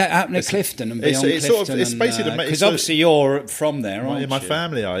 No, is that out near Clifton and it's- beyond it's sort of- Clifton? it's basically the- Because it's a- obviously you're from there, aren't My you?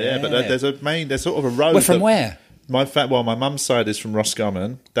 family are, yeah, but Yeah. there's sort of a road. We're from that- where? My mum's side is from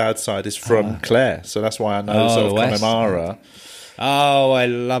Roscommon, dad's side is from Clare, so that's why I know Oh, sort of west. Connemara. Oh, I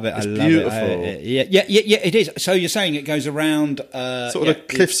love it. It's I love beautiful. it. Yeah, it is. So you're saying it goes around... Sort of the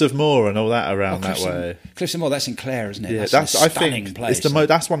Cliffs of Moher and all that around that Cliffs way. Cliffs of Moher, that's in Clare, isn't it? Yeah, that's a I stunning think place. it's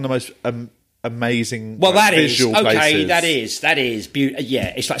that's one of the most amazing Well, that is visual okay. places. That is beautiful.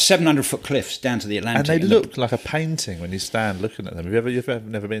 Yeah, it's like 700-foot cliffs down to the And Atlantic. they look like a painting when you stand looking at them. You've ever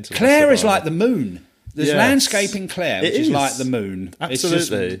never been to Clare West is of like Ireland? the moon. There's Yes. landscape in Clare, which It is is. like the moon. Absolutely. It's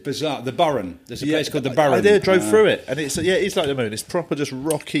just bizarre. The Burren. There's a place called the Burren. I drove through it, and it's like the moon. It's proper, just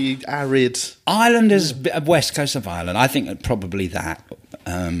rocky, arid. Ireland is west coast of Ireland. I think probably that.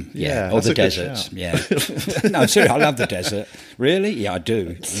 Yeah, or that's the a good deserts. shout. Yeah. No, seriously, I love the desert. Really? Yeah, I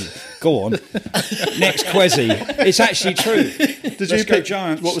do. Go on. Next Quezzy. It's actually true. Did Let's you go pick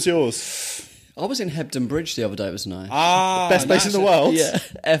Giants. What was yours? I was in Hebden Bridge the other day. It was nice. Best place in the world. Yeah,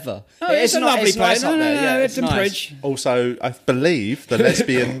 ever. It's a lovely it's place. nice up there. Yeah, it's Hebden nice. Bridge. Also, I believe the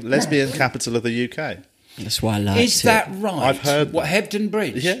lesbian capital of the UK. That's why I liked Is that right? I've heard What, that. Hebden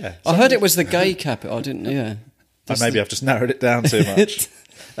Bridge? Yeah, I heard it was the gay capital. I didn't. Yeah. maybe I've just narrowed it down too much.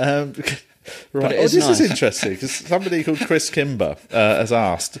 Right. it Oh, is this is nice. interesting because somebody called Chris Kimber has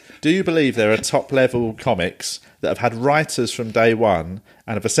asked, do you believe there are top-level comics that have had writers from day one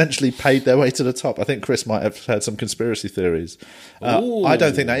and have essentially paid their way to the top? I think Chris might have heard some conspiracy theories. I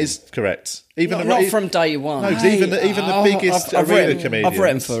don't think that is correct. Even Not from day one. No, 'cause even the biggest I've arena written, comedians. I've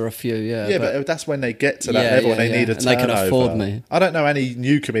written for a few, yeah. Yeah, but that's when they get to that Yeah, level and yeah, they need a yeah. And they turnover. can afford me. I don't know any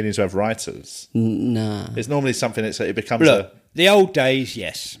new comedians who have writers. Nah. It's normally something it becomes Look, the old days,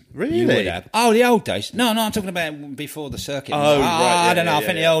 yes. Really? You would have. Oh, the old days. No, I'm talking about before the circuit. Oh, right, I don't know. yeah, I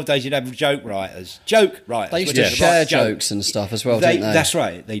think yeah, the old days you'd have joke writers. Joke writers. They used which to is share right, joke. jokes and stuff as well, didn't they? That's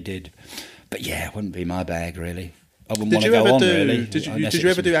right, they did. But yeah, it wouldn't be my bag, really. I wouldn't Did want to you go ever on, do? really. Did you unless ever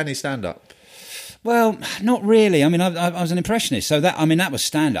it's- do any stand up? Well, not really. I mean, I was an impressionist, so that was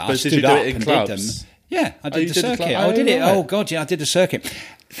stand up. I But did stood you do up it in and clubs? did them. Yeah, I did you the did the circuit. club- I did it. right. Oh God, yeah, I did the circuit.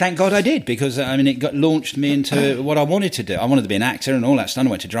 Thank God I did, because it launched me into what I wanted to do. I wanted to be an actor and all that stuff. I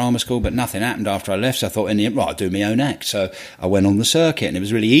went to drama school, but nothing happened after I left. So I thought, in the end, right, I'll do my own act. So I went on the circuit, and it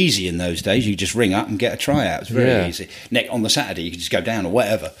was really easy in those days. You just ring up and get a tryout. It was very Yeah. easy. On the Saturday, you could just go down or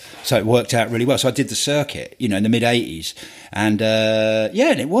whatever. So it worked out really well. So I did the circuit, in the mid '80s, and and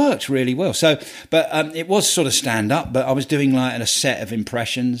it worked really well. So, but it was sort of stand up, but I was doing like a set of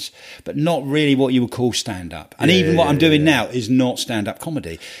impressions, but not really what you would call stand up. And even what I'm doing now is not stand up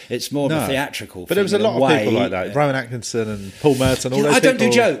comedy. It's more of a theatrical. But there was a thing in lot of way. people like that. Rowan Atkinson and Paul Merton. All You know, those I don't do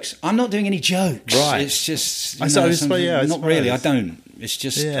people- jokes. I'm not doing any jokes. Right. It's just I suppose, I not really. I suppose. don't. It's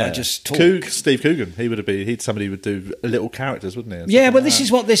just I just talk. Steve Coogan. He's somebody who would do little characters, wouldn't he? and Yeah, stuff well, like this that.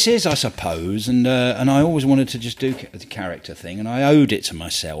 is what this is, I suppose, and I always wanted to just do the character thing, and I owed it to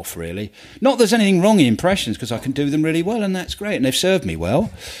myself, really. Not that there's anything wrong in impressions, because I can do them really well, and that's great, and they've served me well.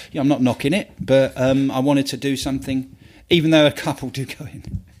 I'm not knocking it, but I wanted to do something, even though a couple do go in.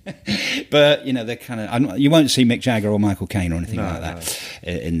 But they're kind of. You won't see Mick Jagger or Michael Caine or anything like that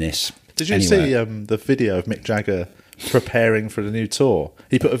in this. Did you Anyway. see the video of Mick Jagger preparing for the new tour?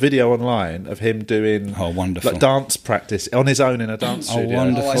 He put a video online of him doing wonderful. dance practice on his own in a dance studio.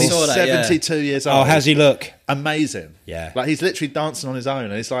 wonderful. Oh, I And he's saw that, yeah. 72 years old. Oh, how's he look? amazing. Yeah. Like he's literally dancing on his own,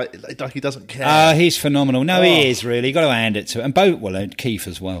 and it's like he doesn't care. He's phenomenal. No, he is really. You've got to hand it to him. And both, and Keith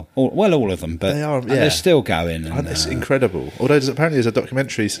as well. All of them. But They are, and yeah. they're still going. And, It's incredible. Although apparently there's a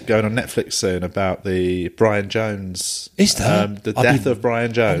documentary going on Netflix soon about the Brian Jones. Is there? The death of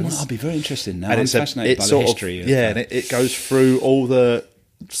Brian Jones. I'll be very interested now. And I'm it's fascinated by the sort history. of, and it goes through all the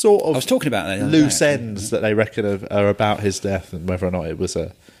sort of I was talking about that the other loose day, ends that they reckon are about his death and whether or not it was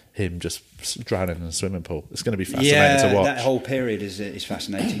him just drowning in a swimming pool. It's going to be fascinating to watch. That whole period is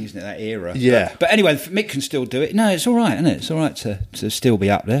fascinating, isn't it? That era. Yeah. But anyway, Mick can still do it. No, it's all right, isn't it? It's all right to still be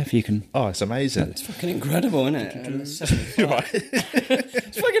up there if you can. Oh, it's amazing. It's fucking incredible, isn't it? And it's Right.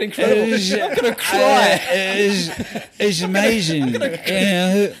 fucking incredible. I'm going to cry. It's amazing. You know,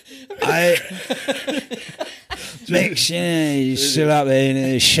 Mick's, he's still up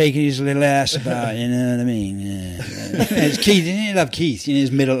there, shaking his little ass about, you know what I mean? Yeah. It's Keith, I love Keith,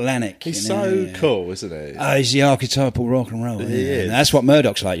 his Mid-Atlantic. He's you know, so yeah. cool, isn't he? He's the archetypal rock and roll. He yeah. is. That's what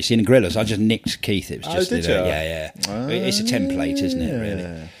Murdoch's like. You see in the Grillers, I just nicked Keith. It was Oh, just did you? yeah. It's a template, isn't it? Really.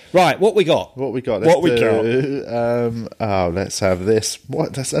 Yeah. Right, what we got? What we got? What we Let's have this.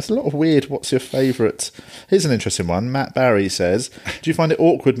 That's a lot of weird. What's your favourite? Here's an interesting one. Matt Barry says, "Do you find it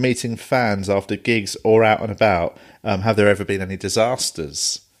awkward meeting fans after gigs or out and about? Have there ever been any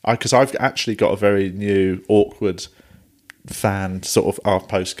disasters?" Because I've actually got a very new awkward fan sort of our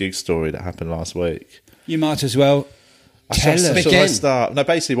post gig story that happened last week. You might as well tell us. Shall I start? No,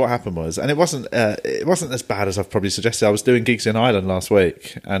 basically what happened was, and it wasn't as bad as I've probably suggested. I was doing gigs in Ireland last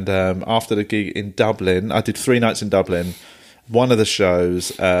week, and after the gig in Dublin, I did 3 nights in Dublin. One of the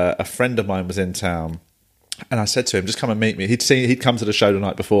shows, a friend of mine was in town, and I said to him, "Just come and meet me." He'd come to the show the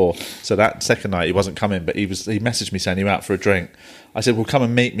night before, so that second night he wasn't coming, but he messaged me saying, "You out for a drink?" I said, "Well, come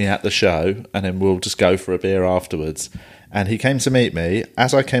and meet me at the show, and then we'll just go for a beer afterwards." And he came to meet me.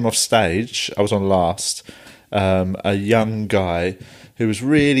 As I came off stage, I was on last. A young guy who was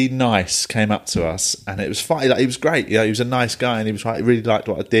really nice came up to us, and it was funny. Like, he was great. You know, he was a nice guy, and he really liked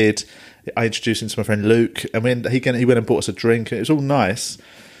what I did. I introduced him to my friend Luke, and he went and bought us a drink, and it was all nice.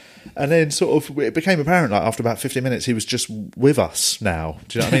 And then sort of it became apparent, like after about 15 minutes, he was just with us now.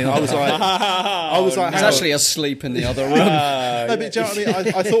 Do you know what I mean? I was like, He's hang on. actually asleep in the other room. No, but do you know what I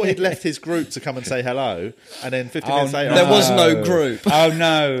mean? I thought he'd left his group to come and say hello, and then 15 minutes later, There I was no group. Oh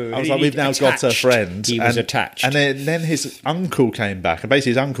no! I was like, we've now got a friend. He was and, attached. And then his uncle came back, and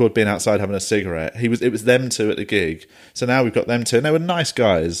basically his uncle had been outside having a cigarette. It was them two at the gig. So now we've got them two, and they were nice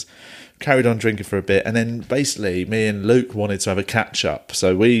guys. Carried on drinking for a bit, and then basically me and Luke wanted to have a catch up,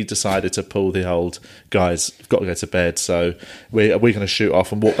 so we decided to pull the old guys, we've got to go to bed, so we're going to shoot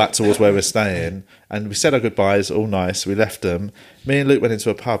off and walk back towards where we're staying. And we said our goodbyes, all nice, we left them. Me and Luke went into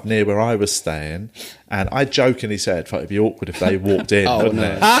a pub near where I was staying, and I jokingly said, "Fuck, it'd be awkward if they walked in, wouldn't no.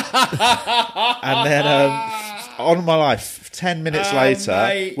 it?" And then on my life, 10 minutes later,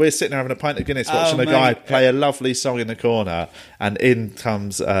 mate. we're sitting there having a pint of Guinness, watching a mate. guy play a lovely song in the corner, and in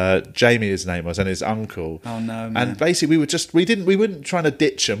comes Jamie, his name was, and his uncle. Oh, no, man. And basically, we weren't trying to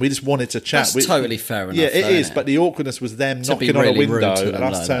ditch them. We just wanted to chat. That's totally fair enough, Yeah, it though, is. isn't it? But the awkwardness was them To be knocking on a really rude window to and them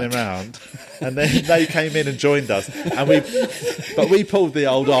us like turning that. around, and then they came in and joined us. And we pulled the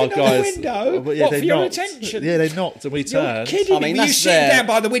old Knocking on the guys. window? Well, yeah, What, they for your knocked. attention? Yeah, they knocked, and we You're turned. kidding I mean, me. Were you that's sitting there. down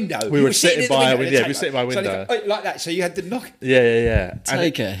by the window? We You were sitting at the by a window, window, yeah, the we were sitting by a table. window. So like that. So you had the knock. Yeah.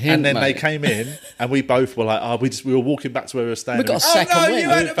 Take a hint, and then they mate. came in, and we both were like, we were walking back to where we were staying. We got a and second Oh no, win. you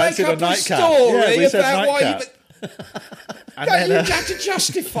had to Fancied make a up a nightcap. story Yeah, we said about why you. nightcap. And No, then, you had to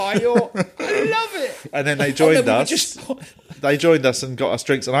justify your. I love it. and then they joined we were us. just- They joined us and got us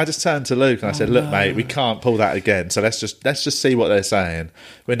drinks, and I just turned to Luke and I said, "Look, mate, we can't pull that again. So let's just see what they're saying."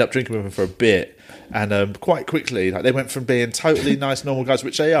 We ended up drinking with them for a bit, and quite quickly, like they went from being totally nice, normal guys,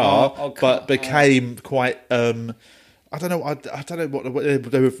 which they are, but became quite. I don't know. I don't know what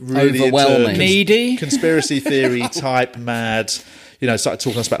they were really Overwhelming. into Needy? conspiracy theory type mad. You know, started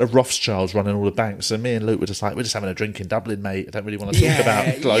talking to us about the Rothschilds running all the banks, and me and Luke were just like, "We're just having a drink in Dublin, mate. I don't really want to talk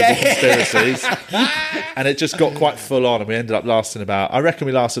about global conspiracies." And it just got quite full on, and we ended up lasting about. I reckon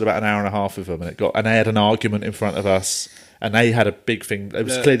we lasted about an hour and a half with them, and they had an argument in front of us, and they had a big thing. There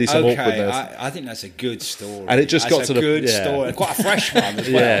was clearly some awkwardness. I think that's a good story. And it just That's got to a the- good yeah. story, quite a fresh one as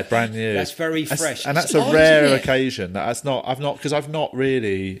well. Yeah, brand new. That's very fresh. and that's It's a odd, rare isn't it? occasion. I've not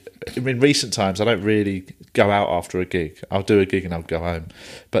really. In recent times, I don't really go out after a gig. I'll do a gig and I'll go home.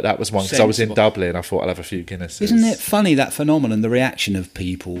 But that was one because I was in Sensible. Dublin. I thought I'll have a few Guinnesses. Isn't it funny, that phenomenon, the reaction of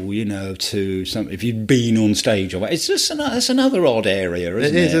people, you know, to something, if you've been on stage or what, it's just it's another odd area,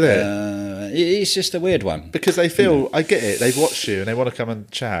 isn't it? It is, isn't it? It's just a weird one. Because they feel, I get it, they've watched you and they want to come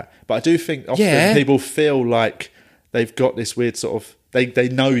and chat. But I do think often Yeah. people feel like they've got this weird sort of they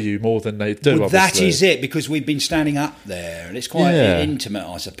know you more than they do. Well, that obviously. is it, because we've been standing up there, and it's quite intimate,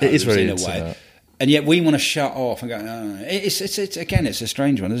 I suppose. It is very in intimate. a way. And yet we want to shut off and go. Oh. It's again, it's a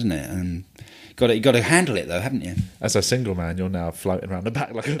strange one, isn't it? And you've got to handle it though, haven't you? As a single man, you're now floating around the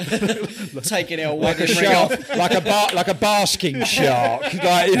back like a Taking it away. Like a shark, like a basking shark.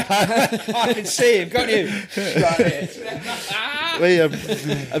 Like, you know, I can see him, can't you?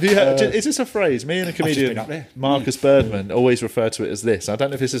 Have you heard? Is this a phrase? Me and a been comedian, up there. Marcus Birdman, always refer to it as this. I don't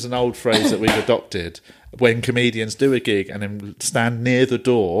know if this is an old phrase that we've adopted when comedians do a gig and then stand near the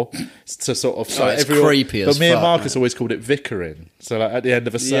door to sort of. So it's creepy as But me and fuck, Marcus mate. always called it vicaring. So like at the end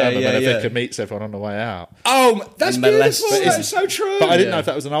of a sermon, when a vicar meets everyone on the way out. Oh, that's Molest- beautiful. But That's so true. But I didn't know if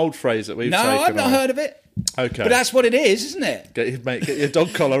that was an old phrase that we've No, taken I've not on. heard of it. Okay, But that's what it is, isn't it? get your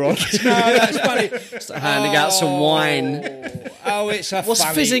dog collar on. No, that's funny. Handing out some wine. Oh, it's a What's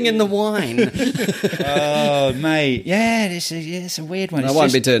funny... fizzing in the wine? Oh, mate. Yeah, it's a weird one. I It's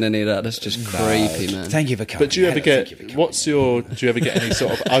won't just- be doing any of that. That's just creepy, man. Thank you for coming. But do you ever Hello, thank you for get? coming. Do you ever get any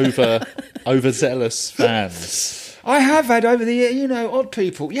sort of overzealous fans? I have had over the year, odd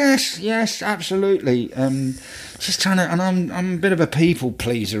people. Yes, absolutely. Just trying to, and I'm a bit of a people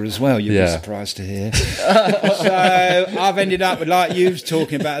pleaser as well. You'd be surprised to hear. So I've ended up with, like you was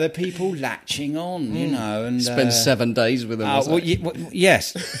talking about, the people latching on, and Spend 7 days with them. or something.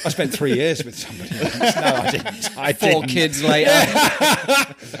 yes, I spent 3 years with somebody once. No, I didn't. I 4 didn't. kids later.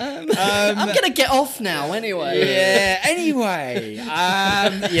 I'm going to get off now anyway. Yeah. Anyway,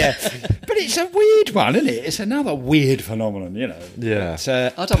 yeah, but it's a weird one, isn't it? It's another weird phenomenon, Yeah. It's I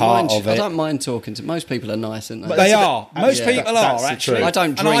don't part mind. of I it. don't mind talking to. Most people are nice, aren't they? They are. Most Yeah. people That's are, the actually. truth. I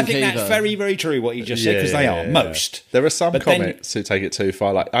don't And I drink think either. that's very, very true what you just said, because they are. Most. There are some But then- comics who take it too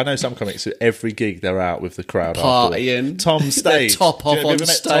far. Like I know some comics who every gig they're out with the crowd Partying. afterwards. Tom Stage, top off have you ever on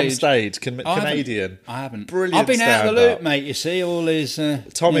met Tom stage. Stage, I haven't. Canadian. I haven't. Brilliant. I've been out of the stand-up. loop, mate, you see, all his...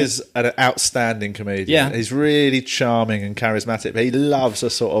 Tom yeah. is an outstanding comedian. Yeah. He's really charming and charismatic. But he loves a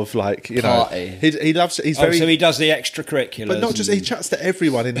sort of like Party. He loves. He's Oh, very. so he does the extracurriculars. But not just he chats to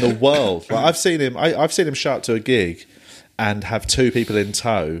everyone in the world. Like I've seen him. I've seen him show up to a gig and have 2 people in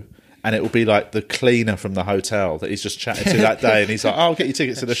tow, and it will be like the cleaner from the hotel that he's just chatted to that day, and he's like, "Oh, I'll get you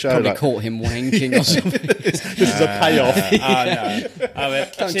tickets to the show." Probably Like, caught him wanking or something. this is a payoff.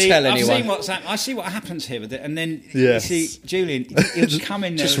 Don't See, tell I've anyone. seen what's I see what happens here with it, and then Yes. you see Julian. He'll come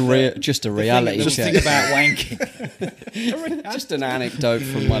in there. Just with just a the reality thing, check. think about wanking. Just an anecdote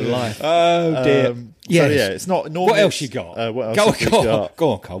from my life. Oh dear. So yeah, it's not normal. What else you got? What else Go, have we go, got? go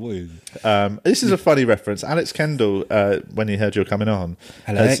on, Carl. This is a funny reference. Alex Kendall, when he heard you were coming on,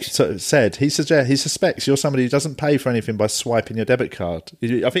 Alex. said he suspects you're somebody who doesn't pay for anything by swiping your debit card.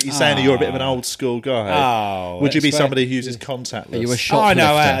 I think he's saying that you're a bit of an old school guy. Oh, Would you be that's somebody who uses contactless? Are you a I shoplifter?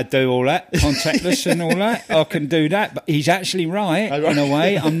 know how to do all that, contactless and all that. I can do that, but he's actually right in a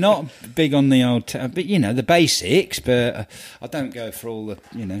way. I'm not big on the old, but the basics. But I don't go for all the,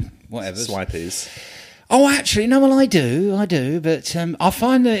 whatever. Swipies. Oh, actually, no. Well, I do, but I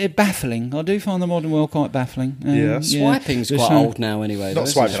find it baffling. I do find the modern world quite baffling. Yeah. Swiping's There's quite some- old now, anyway. Not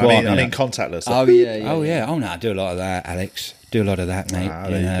though, swiping. isn't it? I mean contactless. Oh yeah. Oh yeah. Oh no, I do a lot of that, Alex. Do a lot of that, mate. Ah,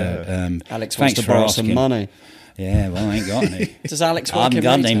 there you go. Alex thanks wants to for borrow asking. some money. Yeah, well, I ain't got any. Does Alex I work haven't in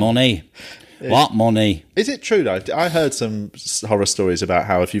got any retail? money. What money? Is it true though? I heard some horror stories about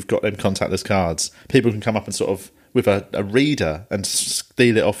how if you've got them contactless cards, people can come up and sort of with a reader and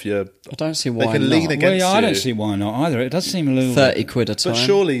steal it off your. I don't see They why can not. lean Well, against yeah, I you. don't see why not either. It does seem a little 30 quid a time. But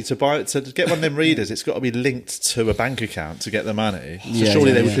surely to get one of them readers, it's got to be linked to a bank account to get the money. So Yeah, surely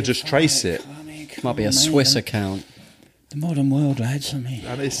yeah, they yeah. could just trace it. Might be a Swiss account. The modern world, lads. I mean,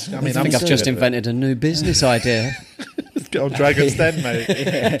 And it's, I I mean, think I've just scared of it. invented a new business idea. Get on Dragon's Den,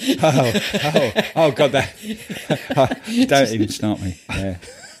 mate. oh God, that don't even start me. Yeah.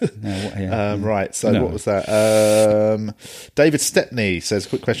 No, yeah. Right, so No. what was that? David Stepney says,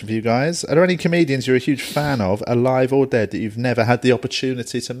 quick question for you guys. Are there any comedians you're a huge fan of, alive or dead, that you've never had the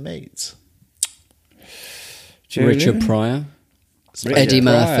opportunity to meet? Richard Pryor. Pryor. Eddie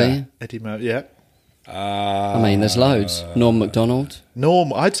Murphy. Eddie Murphy, yeah. I mean, there's loads. Norm Macdonald.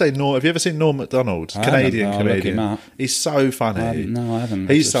 Norm, I'd say Norm. Have you ever seen Norm Macdonald? I Canadian haven't, but I'll look comedian. him up. He's so funny. No, I haven't.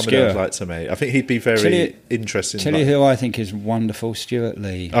 He's It's somebody I'd obscure. like to meet. I think he'd be very Tell you- interesting. Tell you who I think is wonderful, Stuart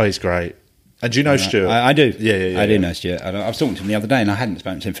Lee. Oh, he's great. And do you know Stuart? I do. Yeah. I do know Stuart. I was talking to him the other day, and I hadn't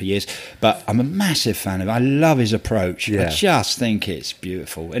spoken to him for years. But I'm a massive fan of him. I love his approach. Yeah. I just think it's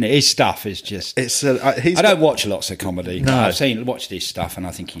beautiful, and his stuff is just. It's I don't watch lots of comedy. No. I've watched his stuff, and I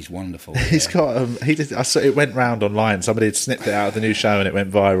think he's wonderful. He's got. He did. I saw it went round online. Somebody had snipped it out of the new show, and it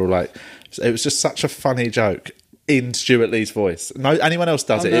went viral. Like it was just such a funny joke. in Stuart Lee's voice. No, anyone else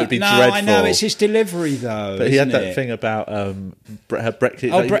does it, it would be no, dreadful. I know, it's his delivery, though. But he had isn't that it? thing about Brexit,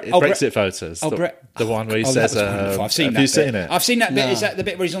 Brexit Brexit voters. The one where he that says, was wonderful. I've seen have that you bit. seen it? I've seen that bit. No. Is that the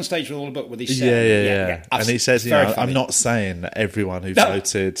bit where he's on stage with all the book with his Yeah. And he says, very I'm funny. not saying that everyone who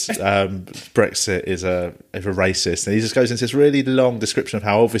voted Brexit is a racist. And he just goes into this really long description of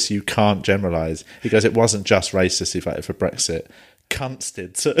how obviously you can't generalise. He goes, it wasn't just racists who voted for Brexit. Cunts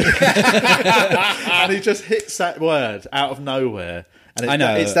did too. And he just hits that word out of nowhere. And I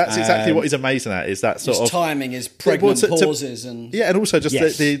know, that's exactly what he's amazing at. Is that sort His of timing, his pregnant to- pauses, and yeah, and also just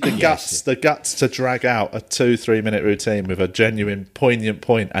Yes. the guts to drag out a 2-3 minute routine with a genuine poignant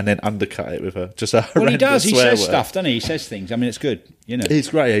point and then undercut it with a horrendous Well, he does. He swear says word. stuff, doesn't he? He says things. I mean, it's good. You know, He's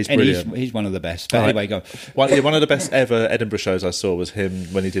great. He's and brilliant. he's one of the best. But Right. anyway, go. One of the best ever Edinburgh shows I saw was him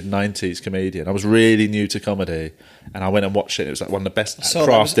when he did 90s Comedian. I was really new to comedy, and I went and watched it. It was like one of the best So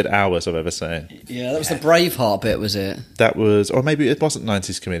that was- crafted hours I've ever seen. yeah, that was the Braveheart bit, was it? That was, or maybe it wasn't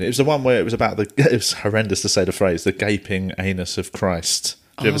 90s Comedian. It was the one where it was about it was horrendous to say the phrase, the gaping anus of Christ.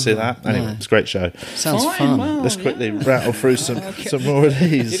 Did you ever see that? Anyway, no. it's a great show. Sounds Fine, fun. well, Let's yeah. quickly rattle through some more of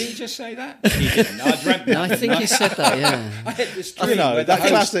these. Did he just say that? He didn't. I dreamt No, I think he said that. Yeah. I had this You dream know, where that the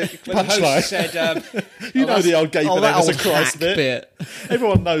host- classic where the host punchline. said, You know the old gaping that anus old of Christ hack bit.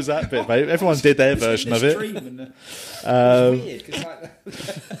 Everyone knows that bit, mate. Everyone did their version of it. Weird, 'cause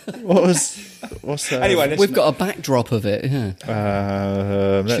What's that? Anyway, let's We've got a backdrop of it. Yeah.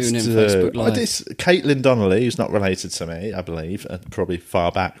 let's Tune in do- Facebook Live. This Caitlin Donnelly, who's not related to me, I believe, probably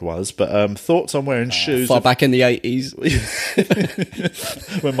far back was, but thoughts on wearing shoes Far with- back in the 80s.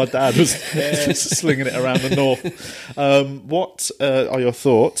 when my dad was slinging it around the north. What are your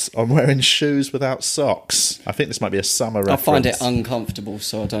thoughts on wearing shoes without socks? I think this might be a summer I reference. find it uncomfortable,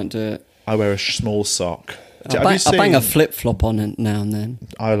 so I don't do it. I wear a small sock. I bang a flip flop on it now and then.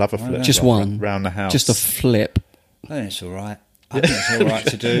 I love a flip. Just one. round the house. Just a flip. I think it's all right. I think it's all right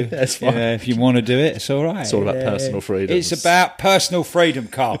to do. Yeah, it's fine. If you want to do it, it's all right. It's all about personal freedom. It's about personal freedom,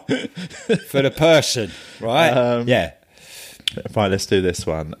 Carl, for the person, right? Yeah. Right, let's do this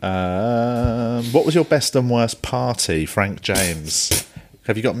one. What was your best and worst party, Frank James?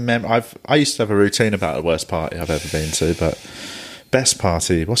 Have you got I used to have a routine about the worst party I've ever been to, but best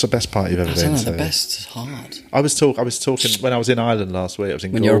party. What's the best party you've ever I been don't know, to? the best is hard. I was talking when I was in Ireland last week. I was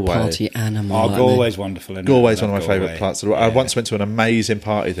in When Galway. you're a party animal. Oh, like Galway's wonderful. Isn't it? Galway's I one of love my Galway. favourite parts of the world. I Yeah. once went to an amazing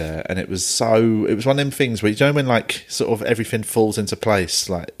party there, and it was one of them things where you know when like sort of everything falls into place.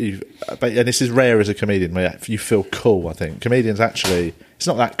 Like, and this is rare as a comedian where you feel cool. I think comedians actually, it's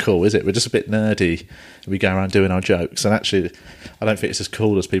not that cool, is it? We're just a bit nerdy. We go around doing our jokes, and actually, I don't think it's as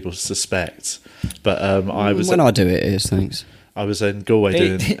cool as people suspect. But I was When I do it, it is, thanks. I was in Galway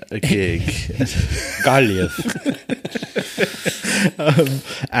doing a gig. Galliv.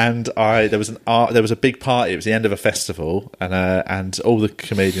 And there was a big party. It was the end of a festival, and all the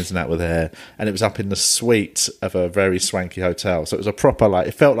comedians and that were there, and it was up in the suite of a very swanky hotel. So it was a proper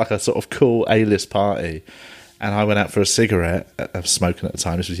it felt like a sort of cool A-list party. And I went out for a cigarette. I was smoking at the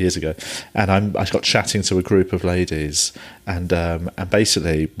time. This was years ago, and I got chatting to a group of ladies, and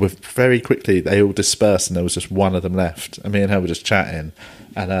basically, very quickly they all dispersed, and there was just one of them left. And me and her were just chatting,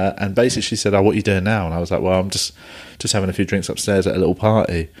 and basically she said, "Oh, what are you doing now?" And I was like, "Well, I'm just having a few drinks upstairs at a little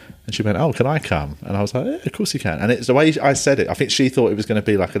party." And she went, "Oh, can I come?" And I was like, "Yeah, of course you can." And it's the way I said it. I think she thought it was going to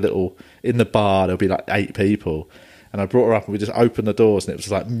be like a little in the bar. There'll be like 8 people. And I brought her up and we just opened the doors and it was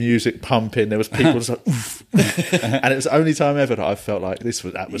like music pumping. There was people just like, oof. And it was the only time ever that I felt like that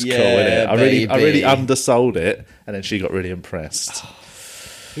was cool, innit? I really baby. undersold it. And then she got really impressed.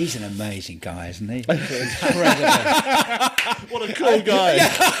 He's an amazing guy, isn't he? What a cool guy.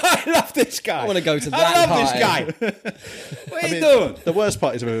 I love this guy. I want to go to I that love party. this guy. What are you doing? The worst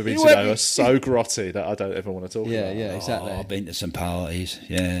parties I've ever been You to went- though are so grotty that I don't ever want to talk Yeah, about. yeah, exactly. Oh, I've been to some parties.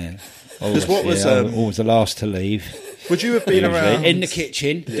 Yeah. Because what was, always the last to leave. Would you have been around? In the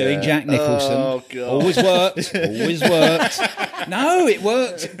kitchen doing Jack Nicholson. Oh, God. Always worked. Always worked. No, it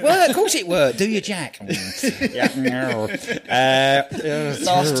worked. Well, of course it worked. Do your Jack.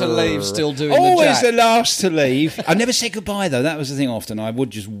 Last to leave, still doing Always the the Jack. last to leave. I never said goodbye though. That was the thing. Often I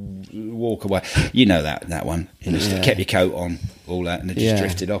would just walk away. You know that one. You just kept your coat on, all that, and it just Yeah.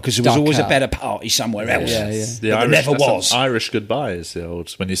 drifted off because there was Duck always a out. better party somewhere else. Yeah, yeah. The But there never that's an was. Irish goodbye is the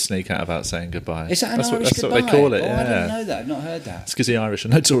old when you sneak out without saying goodbye. Is that an that's Irish that's goodbye? what they call it. Oh, I Yeah. didn't know that. I've not heard that. It's because the Irish are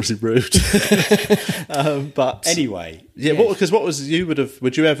notoriously rude. But Anyway, yeah,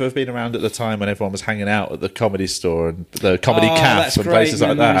 would you ever have been around at the time when everyone was hanging out at the Comedy Store and the comedy that's cafes and great. places like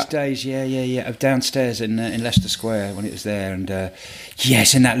Remember those that? days, yeah. Downstairs in Leicester Square when it was there, and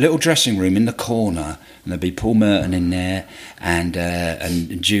yes, in that little dressing room in the corner, and there'd be Paul Merton in there, and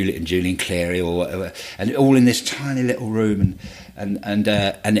and Julian Cleary or whatever, and all in this tiny little room, and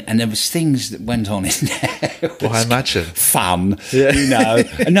there was things that went on in there. Well, I imagine. Fun, Yeah. you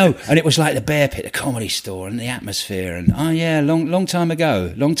know. And it was like the Bear Pit, the Comedy Store, and the atmosphere. And long time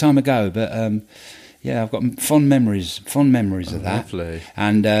ago. But yeah, I've got fond memories of that. Lovely.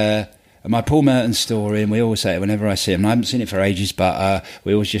 And my Paul Merton story, and we always say it whenever I see him. And I haven't seen it for ages, but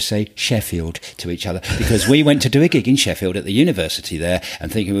we always just say Sheffield to each other because we went to do a gig in Sheffield at the university there,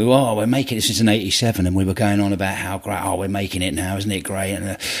 and thinking, we're making it. This is in '87, and we were going on about how great. We're making it now, isn't it great?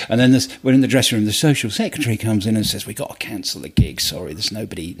 And then we're in the dressing room. The social secretary comes in and says, "We got to cancel the gig. Sorry, there's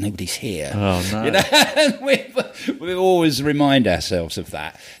nobody's here." Oh, no. You know? And we always remind ourselves of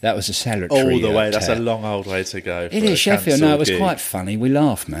that. That was a salutary. All the way. That's a tale. long old way to go. It is Sheffield. No, it was quite funny. We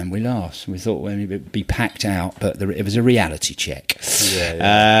laughed, man. We laughed. We thought we'd be packed out, but it was a reality check.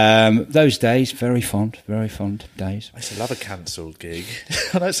 Yeah. Those days, very fond days. I used to love a cancelled gig.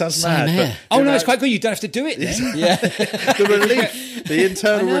 I know it sounds Same mad, here. but Oh no, it's quite good. You don't have to do it then. Yeah. the relief, the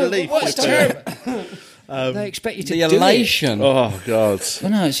internal I know, relief. but with what's the- They expect you to The do it. elation. Oh God.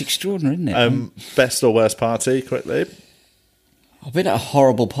 Well, no, it's extraordinary, isn't it? Best or worst party? Quickly. I've been at a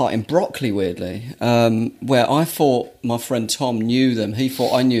horrible party in Brockley, weirdly, where I thought my friend Tom knew them. He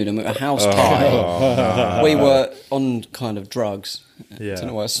thought I knew them. At a house party. We were on kind of drugs. Yeah. I don't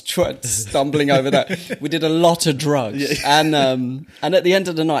know why I was stumbling over that. We did a lot of drugs. And at the end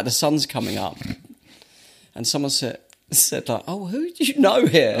of the night, the sun's coming up. And someone said like, "Oh, who do you know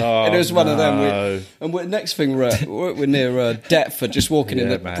here?" And it was one of them. Next thing we're near Deptford, just walking in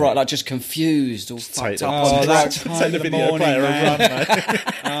Yeah, the man. bright light, just confused, all fucked up Oh, on that drugs. time Take the of the video morning, player man. and run, mate.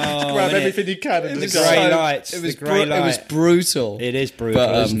 Grab innit? everything you can and The just grey go. lights. It was the grey it light. was brutal. It is brutal,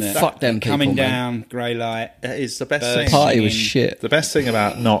 But, isn't it? fuck them people, Coming man. down, grey light. It is the best Birds. thing. Party was singing. shit. The best thing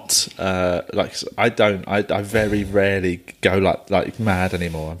about not I very rarely go like mad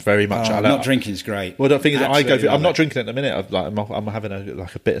anymore. I'm very much Not drinking's great. Well, the thing is, Absolutely I'm love not it. drinking at the minute. I'm having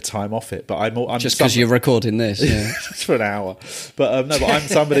a bit of time off it, but I'm Just because you're recording this, yeah. just for an hour. But no, but I'm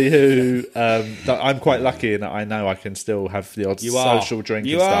somebody who that I'm quite lucky in that I know I can still have the odd social drink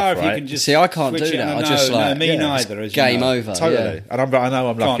You and stuff. are. If right? you can just See, I can't switch do it that. on. I just like me yeah, neither. As you game know. over. Totally, Yeah. and I know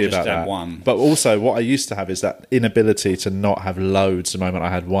I'm lucky just about have that. one. But also, what I used to have is that inability to not have loads the moment I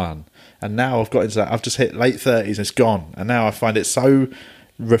had one, and now I've got into that. I've just hit late 30s and it's gone, and now I find it so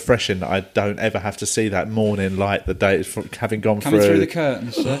refreshing that I don't ever have to see that morning light the day it's having gone Coming through the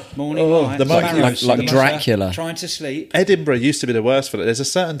curtains, sir. Morning light. the moment- Sparrows like singing, Dracula. sir. Trying to sleep. Edinburgh used to be the worst for it. There's a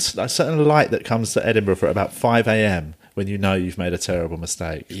certain light that comes to Edinburgh for about 5 a.m. when you know you've made a terrible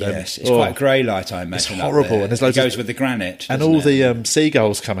mistake. Yes, it's Oh. quite grey light, I imagine. It's up horrible, there. and there's it loads of- goes with the granite. And doesn't all it? the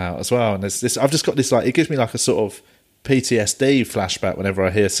seagulls come out as well. And there's this. I've just got this like it gives me like a sort of PTSD flashback whenever I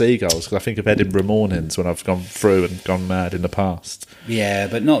hear seagulls because I think of Edinburgh mornings when I've gone through and gone mad in the past. Yeah,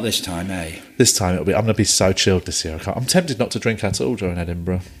 but not this time, eh? This time I'm going to be so chilled this year. I'm tempted not to drink at all during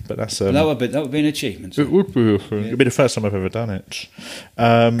Edinburgh, but that's That would be an achievement. it would be. It'd be the first time I've ever done it.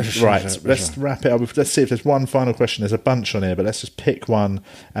 Right, let's wrap it up. Let's see if there's one final question. There's a bunch on here, but let's just pick one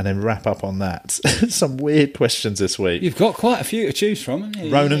and then wrap up on that. Some weird questions this week. You've got quite a few to choose from, haven't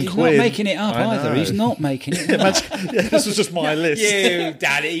you? Ronan He's Quinn. not making it up I either. know. He's not making it up. Yeah, this was just my list. You,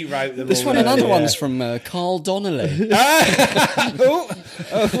 Daddy, he wrote them This all one, earlier. another one's from Carl Donnelly.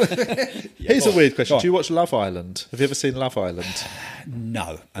 Here's a weird question. Go on. Do you watch Love Island? Have you ever seen Love Island?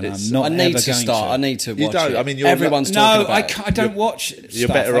 No, and It's- I'm not I need ever to going start. to. I need to watch You don't? it. I mean, you're everyone's No, talking about I, it. can't, I don't watch you're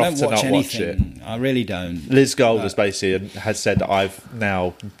stuff. better I off don't to watch not watch anything. I really don't. Liz Gold has basically has said that I've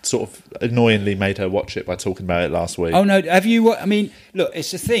now sort of annoyingly made her watch it by talking about it last week. Oh no! Have you? I mean, look,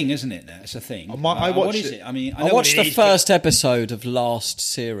 it's a thing, isn't it? Now it's a thing. I What watched is it. it? I mean, I know watched what the it is, but first episode of last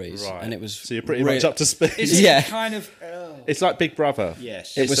series, Right. and it was So you're pretty much up to speed. Is it Yeah. kind of It's like Big Brother. Yes.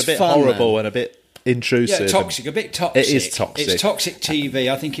 It's It was a bit fun, horrible man. and a bit intrusive. yeah, toxic, a bit toxic. It is toxic. It's toxic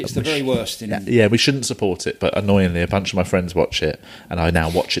TV. I think it's the very worst. In Yeah, we shouldn't support it, but annoyingly, a bunch of my friends watch it, and I now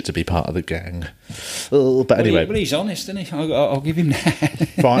watch it to be part of the gang. Oh, but anyway, well, he's honest, isn't he? I'll give him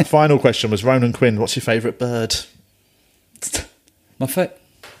that. final question was Ronan Quinn. What's your favourite bird? My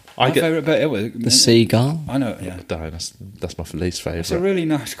I get. favourite bird. the seagull. I know. Yeah. No, that's my least favourite. It's a really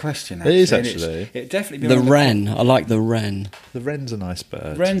nice question. It is, and actually. It definitely The be on wren. I like the wren. The wren's a nice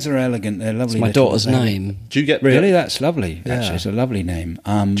bird. Wrens are elegant. They're lovely. It's my little daughter's birds. name. Do you get Really, that's lovely. Yeah. Actually, it's a lovely name.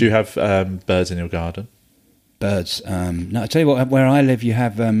 Do you have birds in your garden? Birds. No, I tell you what. Where I live, you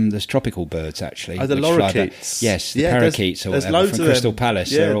have there's tropical birds actually. Oh, the which fly back- lorikeets. Yes, the Yeah, parakeets or there's whatever loads from of them. Crystal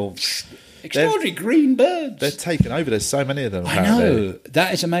Palace. Yeah. They're all Extraordinary green birds. They're taken over. There's so many of them. I apparently. know.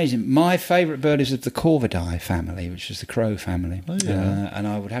 That is amazing. My favourite bird is of the Corvidae family, which is the crow family. Oh, yeah. And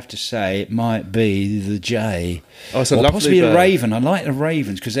I would have to say it might be the jay. Oh, it's a or lovely possibly bird. a raven. I like the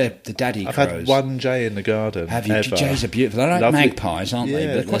ravens because they're the daddy I've crows. had one jay in the garden. Have you? Ever. Jays are beautiful. They're like Lovely. magpies, aren't they?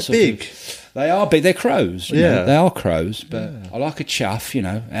 Yeah, But quite sort of- big. they are big. They're crows. you know. Yeah. They are crows. But I like a chuff,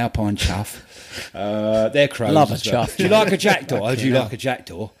 alpine chuff. They're crows. Love a as well. chuff. Do you like a jackdaw? Oh, do you like a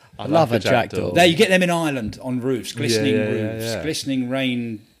jackdaw? I Love like a jackdaw. There, you get them in Ireland on roofs, glistening yeah, roofs, yeah. glistening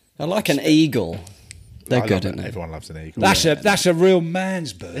rain. I like an eagle. They're I good, love aren't it. they? Everyone loves an eagle. That's a real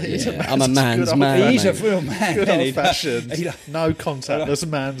man's bird. Yeah, I'm a man's good man. He's a mate. real man. Good isn't he? old fashioned, He- no contact. There's a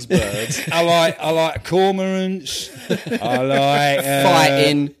man's bird. I like cormorants. I like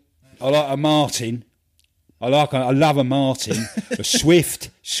Fighting. I like a martin. I love a martin. A swift,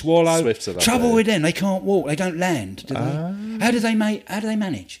 swallow. Swifts are lovely. Trouble with them, they can't walk. They don't land. Do they? How do they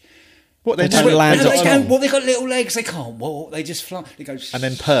manage? What they don't do? land How do on they them. go? Well, they got little legs. They can't walk. They just fly. They go. And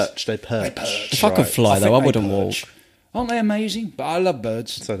then perch. They perch. If I could fly, though, I think they wouldn't walk. perch. Aren't they amazing? But I love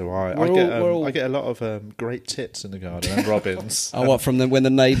birds. So do I. We're all- I get a lot of great tits in the garden and robins. Oh, what, from when the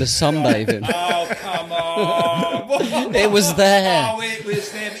neighbours sunbathing? Oh, come on. It was there. Oh, it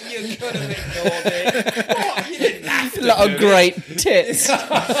was there, but you could have ignored it. What? You didn't have to. Lot of great tits. Do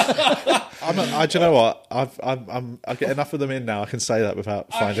you know what? I get enough of them in now. I can say that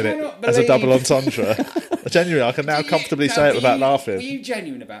without finding it cannot as a double believe- entendre. Genuinely, I can now comfortably say it without Were laughing. you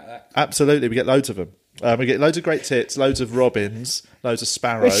genuine about that? Absolutely, we get loads of them. We get loads of great tits, loads of robins, loads of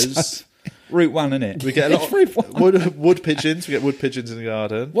sparrows. Route 1, isn't it? We get a lot of wood pigeons. We get wood pigeons in the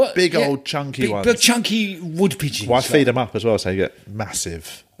garden. Big old chunky ones. Big chunky wood pigeons. Well, I feed them up as well, so you get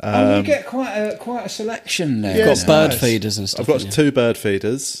massive. You get quite a selection there. Yeah, Got it's bird nice. feeders and stuff. I've got haven't you? 2 bird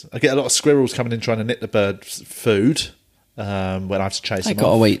feeders. I get a lot of squirrels coming in trying to nick the birds' food when I have to chase They them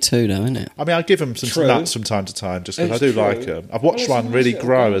got off. to eat too, though, innit? I mean, I give them some True. nuts from time to time just because I It's do like true. them. I've watched Well, it's a one nice really little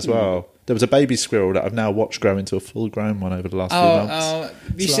grow as garden. well. There was a baby squirrel that I've now watched grow into a full-grown one over the last few months.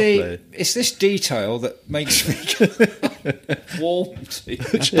 You It's see, lovely. it's this detail that makes me warm to you.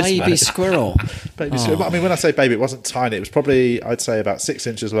 A baby squirrel. Baby squirrel. I mean, when I say baby, it wasn't tiny. It was probably, I'd say, about 6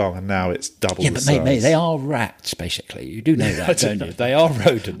 inches long, and now it's double Yeah, the but size. mate, they are rats, basically. You do know that, don't you? They are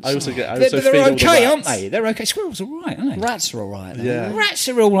rodents. I also get. I They're, also but they're feed all the okay, aren't rats. they? They're okay. Squirrels are all right, aren't they? Rats are all right. though. Yeah. Rats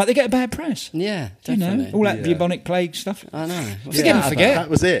are all right. They get a bad press. Yeah, You definitely. know, all that Yeah. bubonic plague stuff. I know. What's Forgive that and forget. That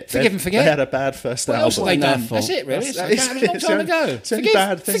was it. Forgive and forget. They had a bad first What else have album. they Their done? fault. That's it, really. That's- That was a long it's time the ago. only- it's the only Forgive.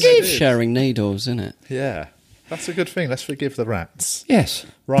 bad thing they Forgive. did. Sharing needles, isn't it? Yeah, that's a good thing. Let's forgive the rats. Yes.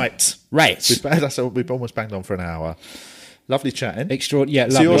 Right. Rats. We've almost banged on for an hour. Lovely chatting. Extraordinary. Yeah,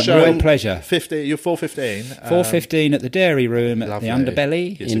 So lovely. you're showing Real pleasure. 50. You're 4:15. 4:15 at the Dairy Room at Lovely. the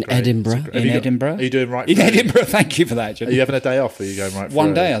Underbelly It's a In great- Edinburgh. it's a great- in have you got- Edinburgh. Are you doing right? In through? Edinburgh. Thank you for that, John. Are you having a day off? Or are you going right? One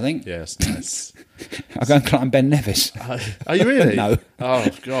through? day, I think. Yes. Nice. I go and climb Ben Nevis. Are you really? No. Oh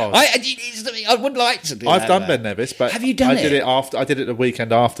God. I would like to do I've that, done though. Ben Nevis, but Have you done I did it? it after. I did it the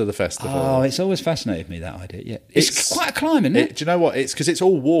weekend after the festival. Oh, it's always fascinated me, that idea. Yeah, it's It's- quite a climb, isn't it? Do you know what? It's because it's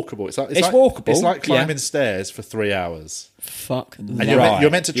all walkable. It's It's like, walkable, It's like yeah. climbing stairs for 3 hours. Fuck. And that. you're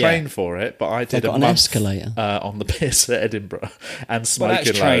meant to yeah. train for it, but I did got a an month escalator. on the piss at Edinburgh and Well, smoking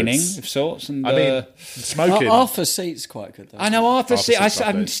that's training loads. of sorts. And I mean, smoking. Arthur Seat's quite good, though. I know Arthur. Arthur I Seat's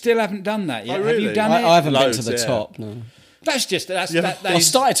lovely. still haven't done that yet. Oh, Have you really? done it? I haven't Loads, been to the yeah. top, no. That's just that's Yeah. that. that I is-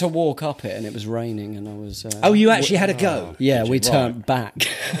 started to walk up it and it was raining and I was... Oh, you actually had a go. yeah, Did we you? turned back.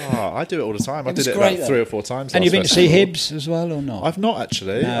 Oh, I do it all the time. I It did was it great, about though. 3 or 4 times. And last you've been to see festival. Hibbs as well, or not? I've not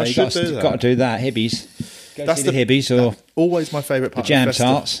actually. No, I you should got, do that. got to do that. Hibbies. Go That's see the the- Hibbies or Always my favourite the part. Jam of the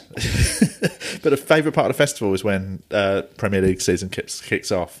Tarts. festival. But the favourite part of the festival is when Premier League season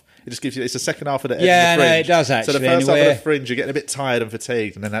kicks off. It just gives you. It's the second half of the. Yeah, of the no, Fringe. it does So the actually, first half of anywhere. the Fringe, you're getting a bit tired and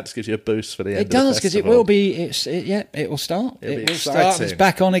fatigued, and then that just gives you a boost for the end. It of does the because it festival. will be. It will start. It'll be It will start. exciting. It's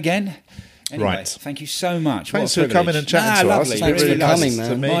back on again. Anyway, Right. Thank you so much. Thanks What a for coming privilege. and chatting to us. Lovely. It's been Thanks really for nice coming,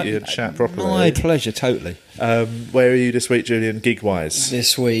 to man. meet you and chat properly. My pleasure, totally. Where are you this week, Julian? Gig wise?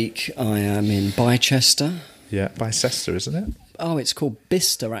 This week I am in Bicester. Yeah, Bicester, isn't it? Oh, it's called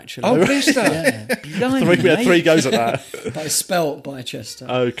Bicester, actually. Oh, Bristol. Blimey, We had mate. 3 goes at that. But it's spelt Bicester.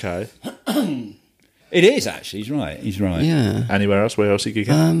 Okay. It is actually. He's right. He's right. Yeah. Anywhere else? Where else are you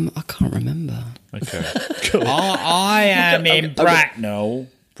gigging? I can't remember. Okay. Cool. I am in Bracknell.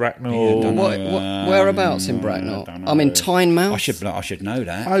 Bracknell. don't know. Whereabouts in Bracknell? don't I'm in know. Tynemouth, I should know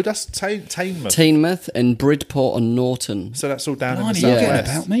that. Oh, that's Teignmouth. Teignmouth, and Bridport and Norton. So that's all down in the Blimey, you're getting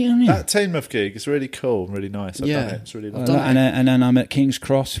southwest. about me, aren't you? That Teignmouth gig is really cool and really nice. I've Yeah. done it. It's really Well, nice. and then I'm at King's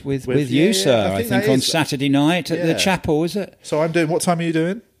Cross with With- you, yeah, sir. I I think think that on is- Saturday night at the Yeah. chapel, is it? So I'm doing. What time are you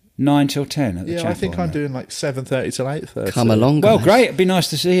doing? 9 till 10 at the chapel. I think I'm doing like 7:30 till 8:30. Come along, Well, guys. great. It'd be nice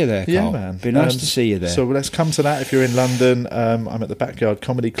to see you there, Carl. Yeah, man. Be nice to see you there. So let's come to that if you're in London. I'm at the Backyard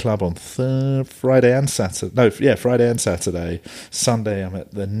Comedy Club on Friday and Saturday. No, yeah, Friday and Saturday. Sunday, I'm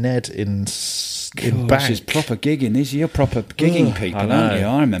at the Ned in This Bank. is proper gigging. You're proper gigging people, I know. aren't you?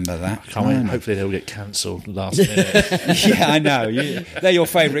 I remember that. Can't wait. Blimey. Hopefully they'll get cancelled last minute. Yeah, I know. They're your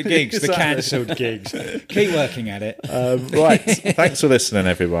favourite gigs, the Exactly. cancelled gigs. Keep working at it. Right. Thanks for listening,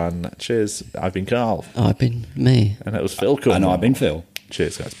 everyone. Cheers. I've been Carl. I've been me. And that was Phil Cornwell. And I've been Phil.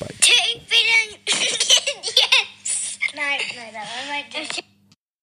 Cheers, guys. Bye. 2